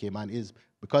success of Cayman is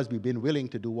because we've been willing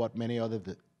to do what many of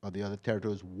the other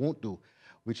territories won't do,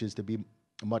 which is to be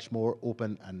much more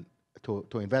open and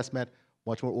to investment,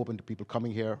 much more open to people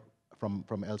coming here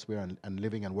from elsewhere and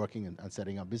living and working and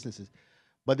setting up businesses.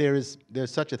 But there's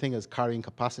such a thing as carrying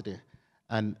capacity,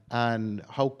 and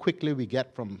how quickly we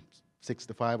get from 6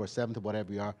 to 5 or 7 to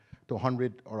whatever we are to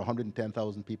 100 or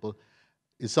 110,000 people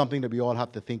is something that we all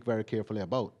have to think very carefully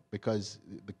about, because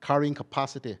the carrying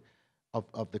capacity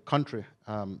of the country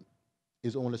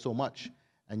is only so much.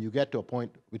 And you get to a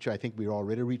point, which I think we're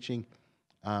already reaching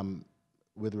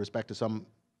with respect to some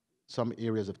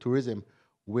areas of tourism,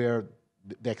 where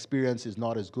the experience is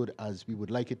not as good as we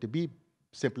would like it to be,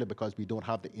 simply because we don't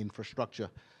have the infrastructure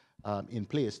in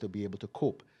place to be able to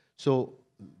cope. So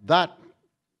the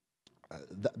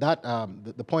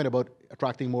point about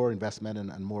attracting more investment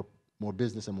and more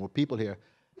business and more people here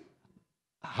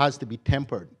has to be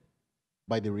tempered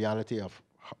by the reality of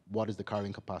what is the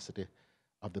carrying capacity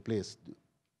of the place.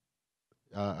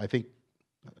 I think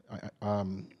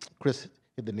Chris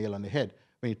hit the nail on the head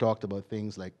when he talked about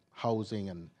things like housing,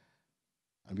 and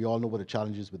we all know what the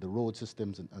challenges with the road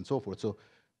systems and so forth. So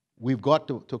we've got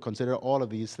to consider all of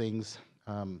these things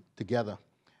together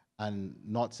and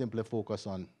not simply focus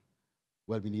on,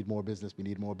 well, we need more business, we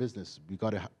need more business. We've got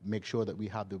to make sure that we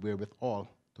have the wherewithal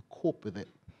to cope with it,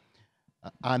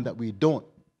 and that we don't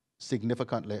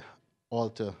significantly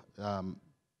alter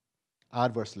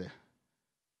adversely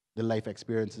the life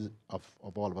experiences of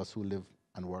all of us who live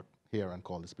and work here and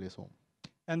call this place home.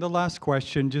 And the last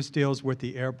question just deals with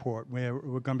the airport. We're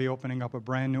going to be opening up a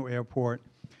brand new airport.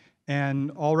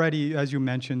 And already, as you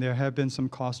mentioned, there have been some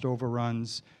cost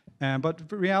overruns. But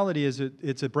the reality is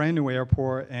it's a brand new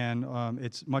airport, and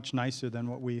it's much nicer than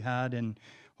what we had, and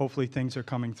hopefully things are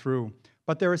coming through.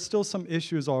 But there are still some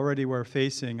issues already we're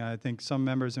facing. I think some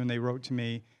members, when they wrote to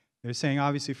me, they're saying,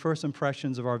 obviously, first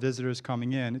impressions of our visitors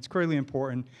coming in, it's critically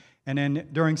important. And then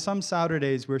during some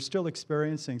Saturdays, we're still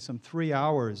experiencing some 3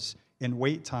 hours in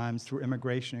wait times through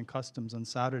immigration and customs on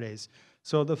Saturdays.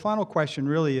 So the final question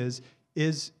really is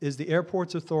the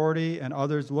airport's authority and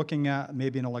others looking at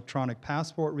maybe an electronic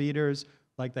passport readers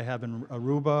like they have in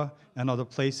Aruba and other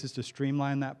places to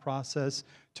streamline that process,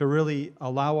 to really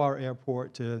allow our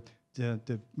airport to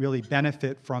really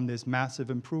benefit from these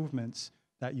massive improvements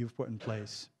that you've put in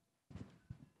place?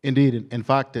 Indeed. In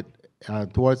fact,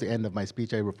 towards the end of my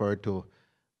speech, I referred to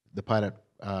the pilot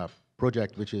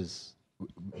project, which is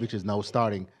now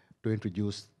starting to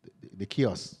introduce the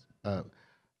kiosks,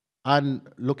 and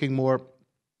looking more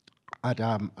at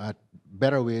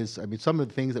better ways. I mean, some of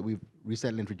the things that we've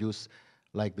recently introduced,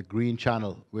 like the green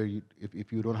channel, where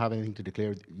if you don't have anything to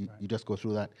declare, you just go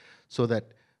through that, so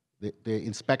that the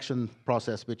inspection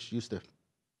process, which used to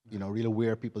really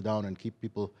wear people down and keep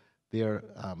people there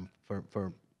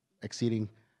for exceeding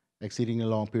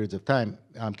long periods of time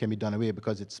can be done away,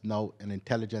 because it's now an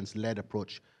intelligence-led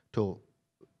approach to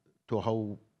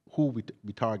who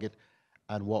we target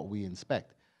and what we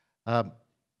inspect.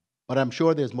 But I'm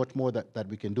sure there's much more that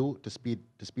we can do to speed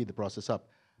the process up.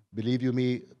 Believe you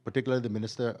me, particularly the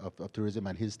Minister of Tourism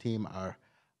and his team are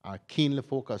keenly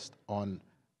focused on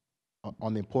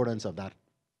the importance of that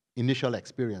initial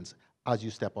experience as you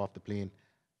step off the plane,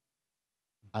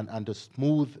 and to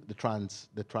smooth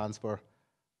the transfer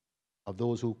of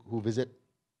those who visit,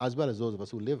 as well as those of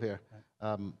us who live here,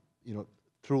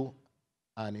 through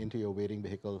and into your waiting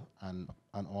vehicle and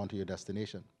on to your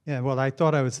destination. Yeah, well, I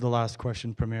thought I was the last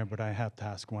question, Premier, but I have to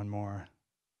ask one more.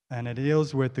 And it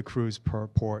deals with the cruise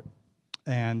port.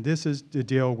 And this is to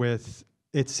deal with,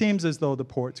 it seems as though the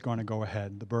port's going to go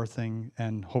ahead, the berthing,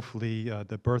 and hopefully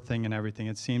the berthing and everything.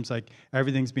 It seems like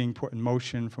everything's being put in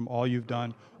motion from all you've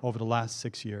done over the last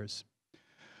 6 years.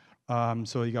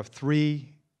 So you got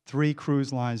three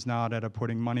cruise lines now that are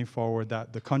putting money forward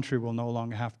that the country will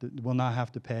not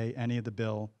have to pay any of the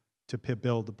bill to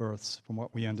build the berths, from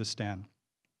what we understand.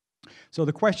 So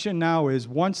the question now is,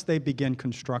 once they begin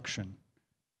construction,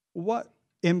 what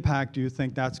impact do you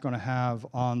think that's going to have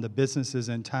on the businesses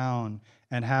in town?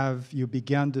 And have you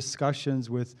begun discussions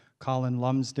with Colin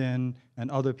Lumsden and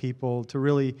other people to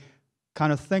really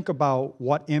kind of think about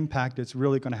what impact it's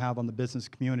really going to have on the business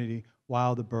community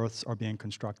while the berths are being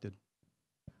constructed?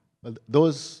 Well,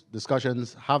 those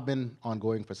discussions have been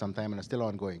ongoing for some time and are still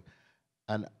ongoing.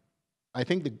 And I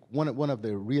think one of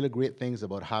the really great things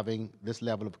about having this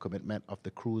level of commitment of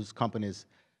the cruise companies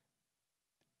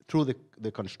through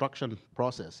the construction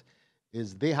process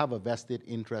is they have a vested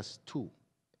interest too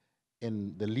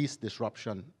in the least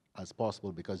disruption as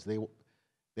possible, because the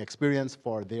experience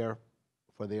for their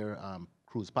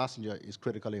cruise passenger is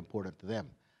critically important to them.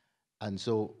 And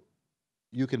so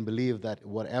you can believe that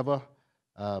whatever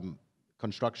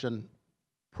construction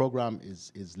program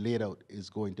is laid out is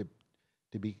going to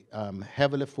be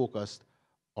heavily focused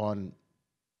on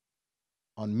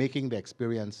making the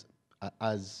experience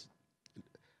as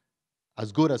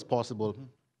good as possible,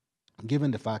 given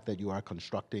the fact that you are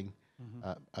constructing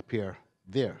a pier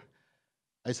there.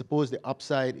 I suppose the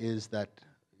upside is that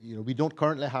we don't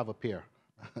currently have a pier,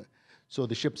 so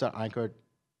the ships are anchored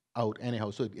out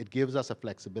anyhow. So it gives us a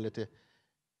flexibility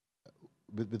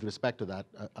with respect to that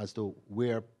as to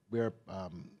where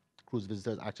cruise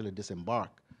visitors actually disembark,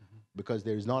 because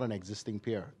there is not an existing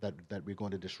pier that we're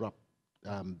going to disrupt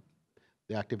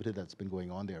the activity that's been going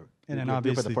on there. And then we're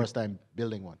obviously for the first time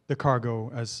building one. The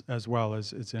cargo as well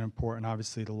is important,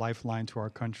 obviously the lifeline to our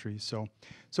country. So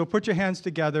put your hands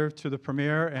together to the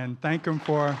Premier and thank him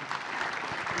for.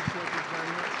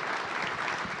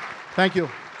 Thank you.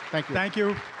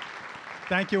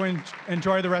 Thank you, and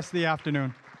enjoy the rest of the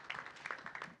afternoon.